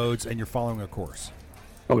dirt roads, and you're following a course.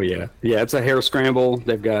 Oh yeah, it's a hare scramble.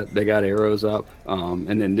 They got arrows up,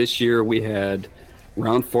 and then this year we had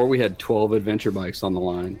round 4. We had 12 adventure bikes on the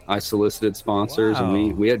line. I solicited sponsors, Wow.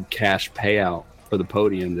 and we had cash payout for the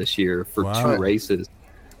podium this year for Wow. 2 races.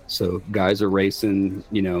 So guys are racing,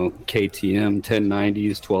 KTM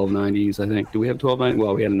 1090s, 1290s. I think. Do we have 1290?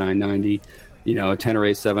 Well, we had a 990. A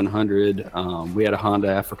Tenere 700. We had a Honda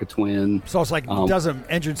Africa Twin. So it's like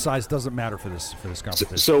engine size doesn't matter for this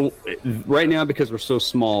competition. So right now, because we're so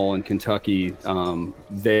small in Kentucky,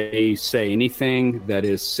 they say anything that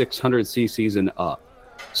is 600 cc's and up.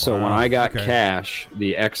 So when I got cash,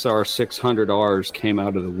 the XR 600Rs came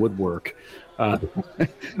out of the woodwork.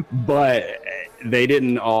 But they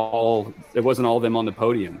didn't all. It wasn't all of them on the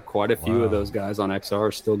podium. Quite a few of those guys on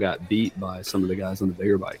XR still got beat by some of the guys on the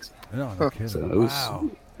bigger bikes. No kidding. So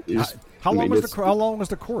How long was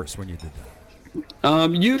the course when you did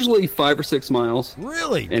that? Usually 5 or 6 miles.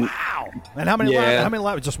 Really? And, wow. And how many laps? How many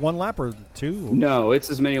laps? Just one lap or 2? No, it's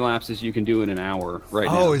as many laps as you can do in an hour right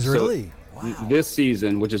now. Oh, is it really? Wow. This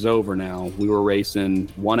season, which is over now, we were racing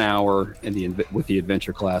 1 hour with the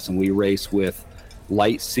adventure class, and we race with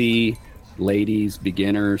light C, ladies,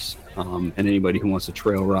 beginners, and anybody who wants to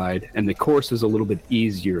trail ride. And the course is a little bit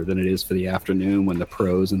easier than it is for the afternoon when the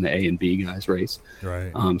pros and the A and B guys race.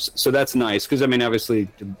 Right. So that's nice because, I mean, obviously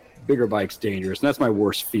the bigger bike's dangerous. And that's my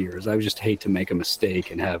worst fear is I would just hate to make a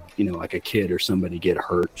mistake and have, like a kid or somebody get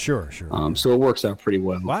hurt. Sure. So it works out pretty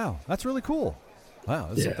well. Wow, that's really cool. Wow,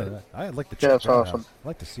 that's Yeah. something I'd like to check That's that out. awesome. I'd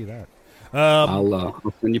like to see that. I'll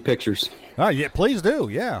send you pictures. Oh yeah, please do.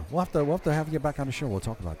 Yeah, we'll have to have you back on the show. We'll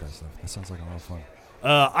talk about that stuff. That sounds like a lot of fun.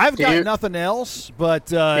 I've got nothing else, but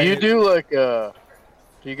Do you do do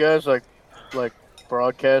you guys like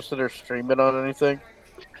broadcast it or stream it on anything?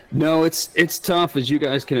 No, it's tough, as you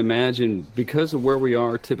guys can imagine, because of where we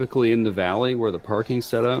are typically in the valley where the parking's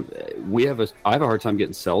set up. I have a hard time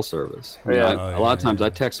getting cell service. A lot of times I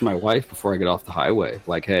text my wife before I get off the highway,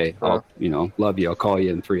 like, "Hey, I'll love you. I'll call you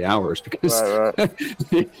in 3 hours," because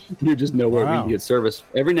you're just nowhere we can get service.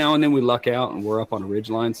 Every now and then we luck out and we're up on a ridge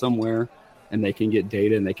line somewhere, and they can get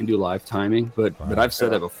data and they can do live timing. But I've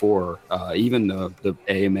said that before. Even the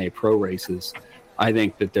AMA pro races, I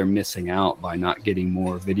think that they're missing out by not getting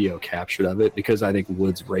more video captured of it, because I think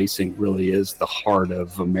woods racing really is the heart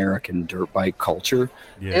of American dirt bike culture.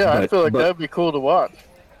 I feel like that'd be cool to watch.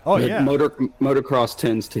 Oh yeah, motocross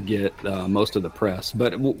tends to get most of the press,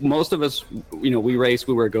 but most of us, we race,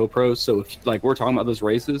 we wear GoPros. So if we're talking about those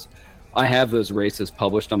races, I have those races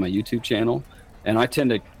published on my YouTube channel, and I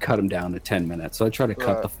tend to cut them down to 10 minutes. So I try to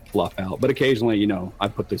cut the fluff out, but occasionally, I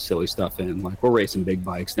put this silly stuff in. Like, we're racing big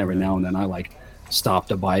bikes, and every now and then I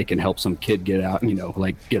stopped a bike and helped some kid get out,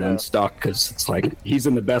 get unstuck, because it's he's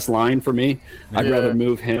in the best line for me. I'd rather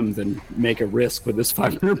move him than make a risk with this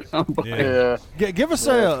 500-pound bike. Give us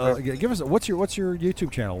what's your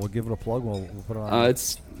YouTube channel? We'll give it a plug. We'll put it on.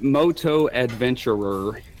 It's Moto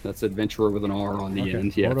Adventurer. That's Adventurer with an R on the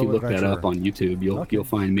end. Yeah, Moto if you look Adventurer. that up on YouTube, you'll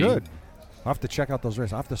find me. Good. I'll have to check out those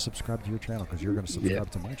races. I'll have to subscribe to your channel because you're going to subscribe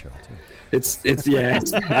to my channel too. It's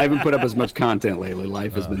I haven't put up as much content lately.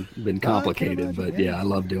 Life has been complicated, but I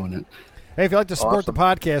love doing it. Hey, if you'd like to support the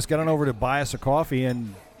podcast, get on over to Buy Us a Coffee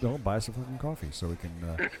and buy us a fucking coffee so we can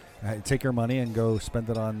take your money and go spend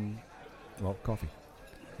it on, coffee.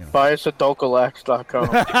 Buy us at Dolcolax.com.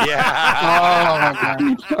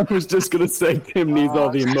 I was just going to say Tim needs all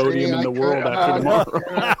the Imodium in the world after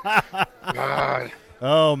tomorrow.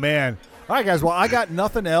 Oh, man. All right, guys. Well, I got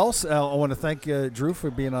nothing else. I want to thank Drew for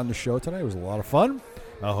being on the show today. It was a lot of fun.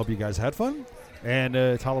 I hope you guys had fun. And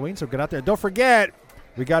it's Halloween, so get out there. Don't forget,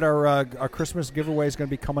 we got our Christmas giveaway is going to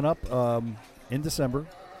be coming up in December.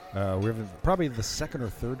 We have probably the second or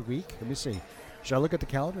third week. Let me see. Should I look at the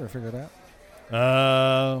calendar and figure it out?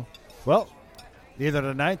 Either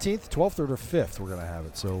the 19th, 12th, or the 5th we're going to have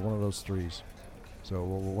it. So one of those threes. So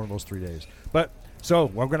one of those 3 days. So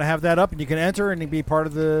we're going to have that up, and you can enter and be part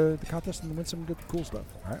of the contest and win some good, cool stuff.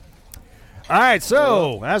 All right.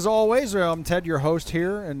 So as always, I'm Ted, your host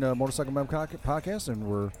here in Motorcycle Mem Podcast, and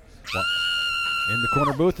we're in the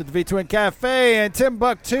corner booth at the V-Twin Cafe, and Tim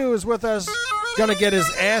Buck 2 is with us. Going to get his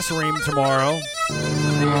ass reamed tomorrow.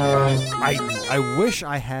 I wish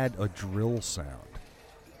I had a drill sound.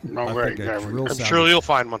 I'm sure you'll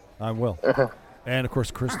find one. I will. And, of course,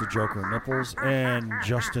 Chris the Joker Nipples and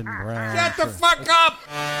Justin Brown. Shut the fuck up!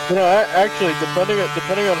 Actually, depending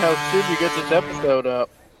on how soon you get this episode up,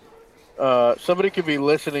 somebody could be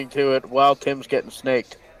listening to it while Tim's getting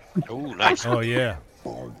snaked. Oh, nice. Oh, yeah.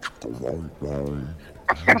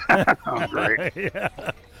 Great. Yeah.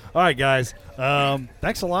 All right, guys.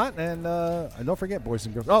 Thanks a lot. And don't forget, boys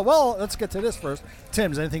and girls. Oh, well, let's get to this first.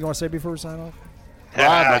 Tim, is there anything you want to say before we sign off?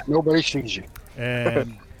 Like nobody sees you.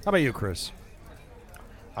 And how about you, Chris?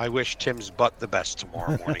 I wish Tim's butt the best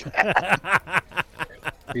tomorrow morning.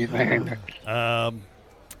 How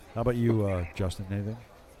about you, Justin? Anything?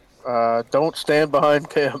 Don't stand behind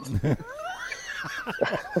Tim.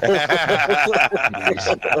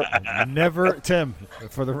 Never, Tim,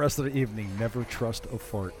 for the rest of the evening, never trust a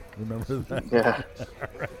fart. Remember that? Yeah. All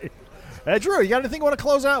right. Hey, Drew, you got anything you want to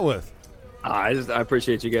close out with? I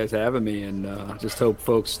appreciate you guys having me, and just hope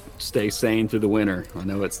folks stay sane through the winter. I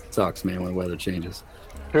know it sucks, man, when weather changes.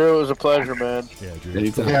 Drew, it was a pleasure, man. Yeah, Drew.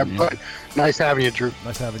 Anytime. Yeah, man. but nice having you, Drew.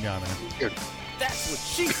 Nice having you on, man. Good. That's what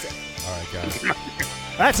she said. All right, guys.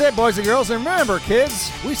 That's it, boys and girls. And remember, kids,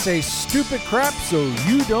 we say stupid crap so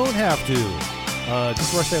you don't have to.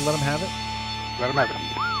 Just want to say let them have it. Let him have it.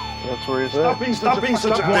 That's where he's at. Stop being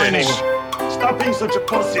such a whining. Stop being such a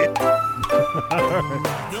pussy.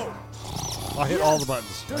 No. I'll hit all the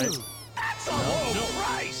buttons. Right? That's a low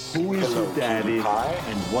price. Who is your daddy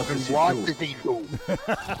and what does he What do? did he do? All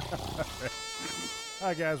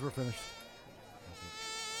right, guys, we're finished.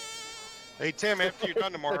 Hey, Tim, after you're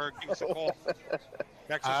done tomorrow, give us a call.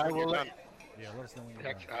 Text us when you're done. Yeah, let us know when you're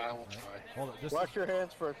Text, done. I will All right. try. Hold on. This Wash is, your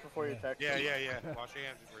hands first before you text. Yeah. Wash your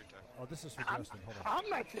hands before you text. oh, this is for Justin. Hold on. I'm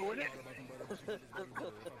not doing it.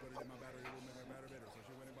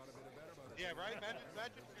 Yeah, right?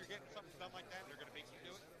 Imagine if you're getting something done like that and they're going to make you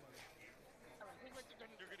do it.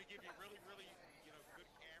 They're going to give you really, really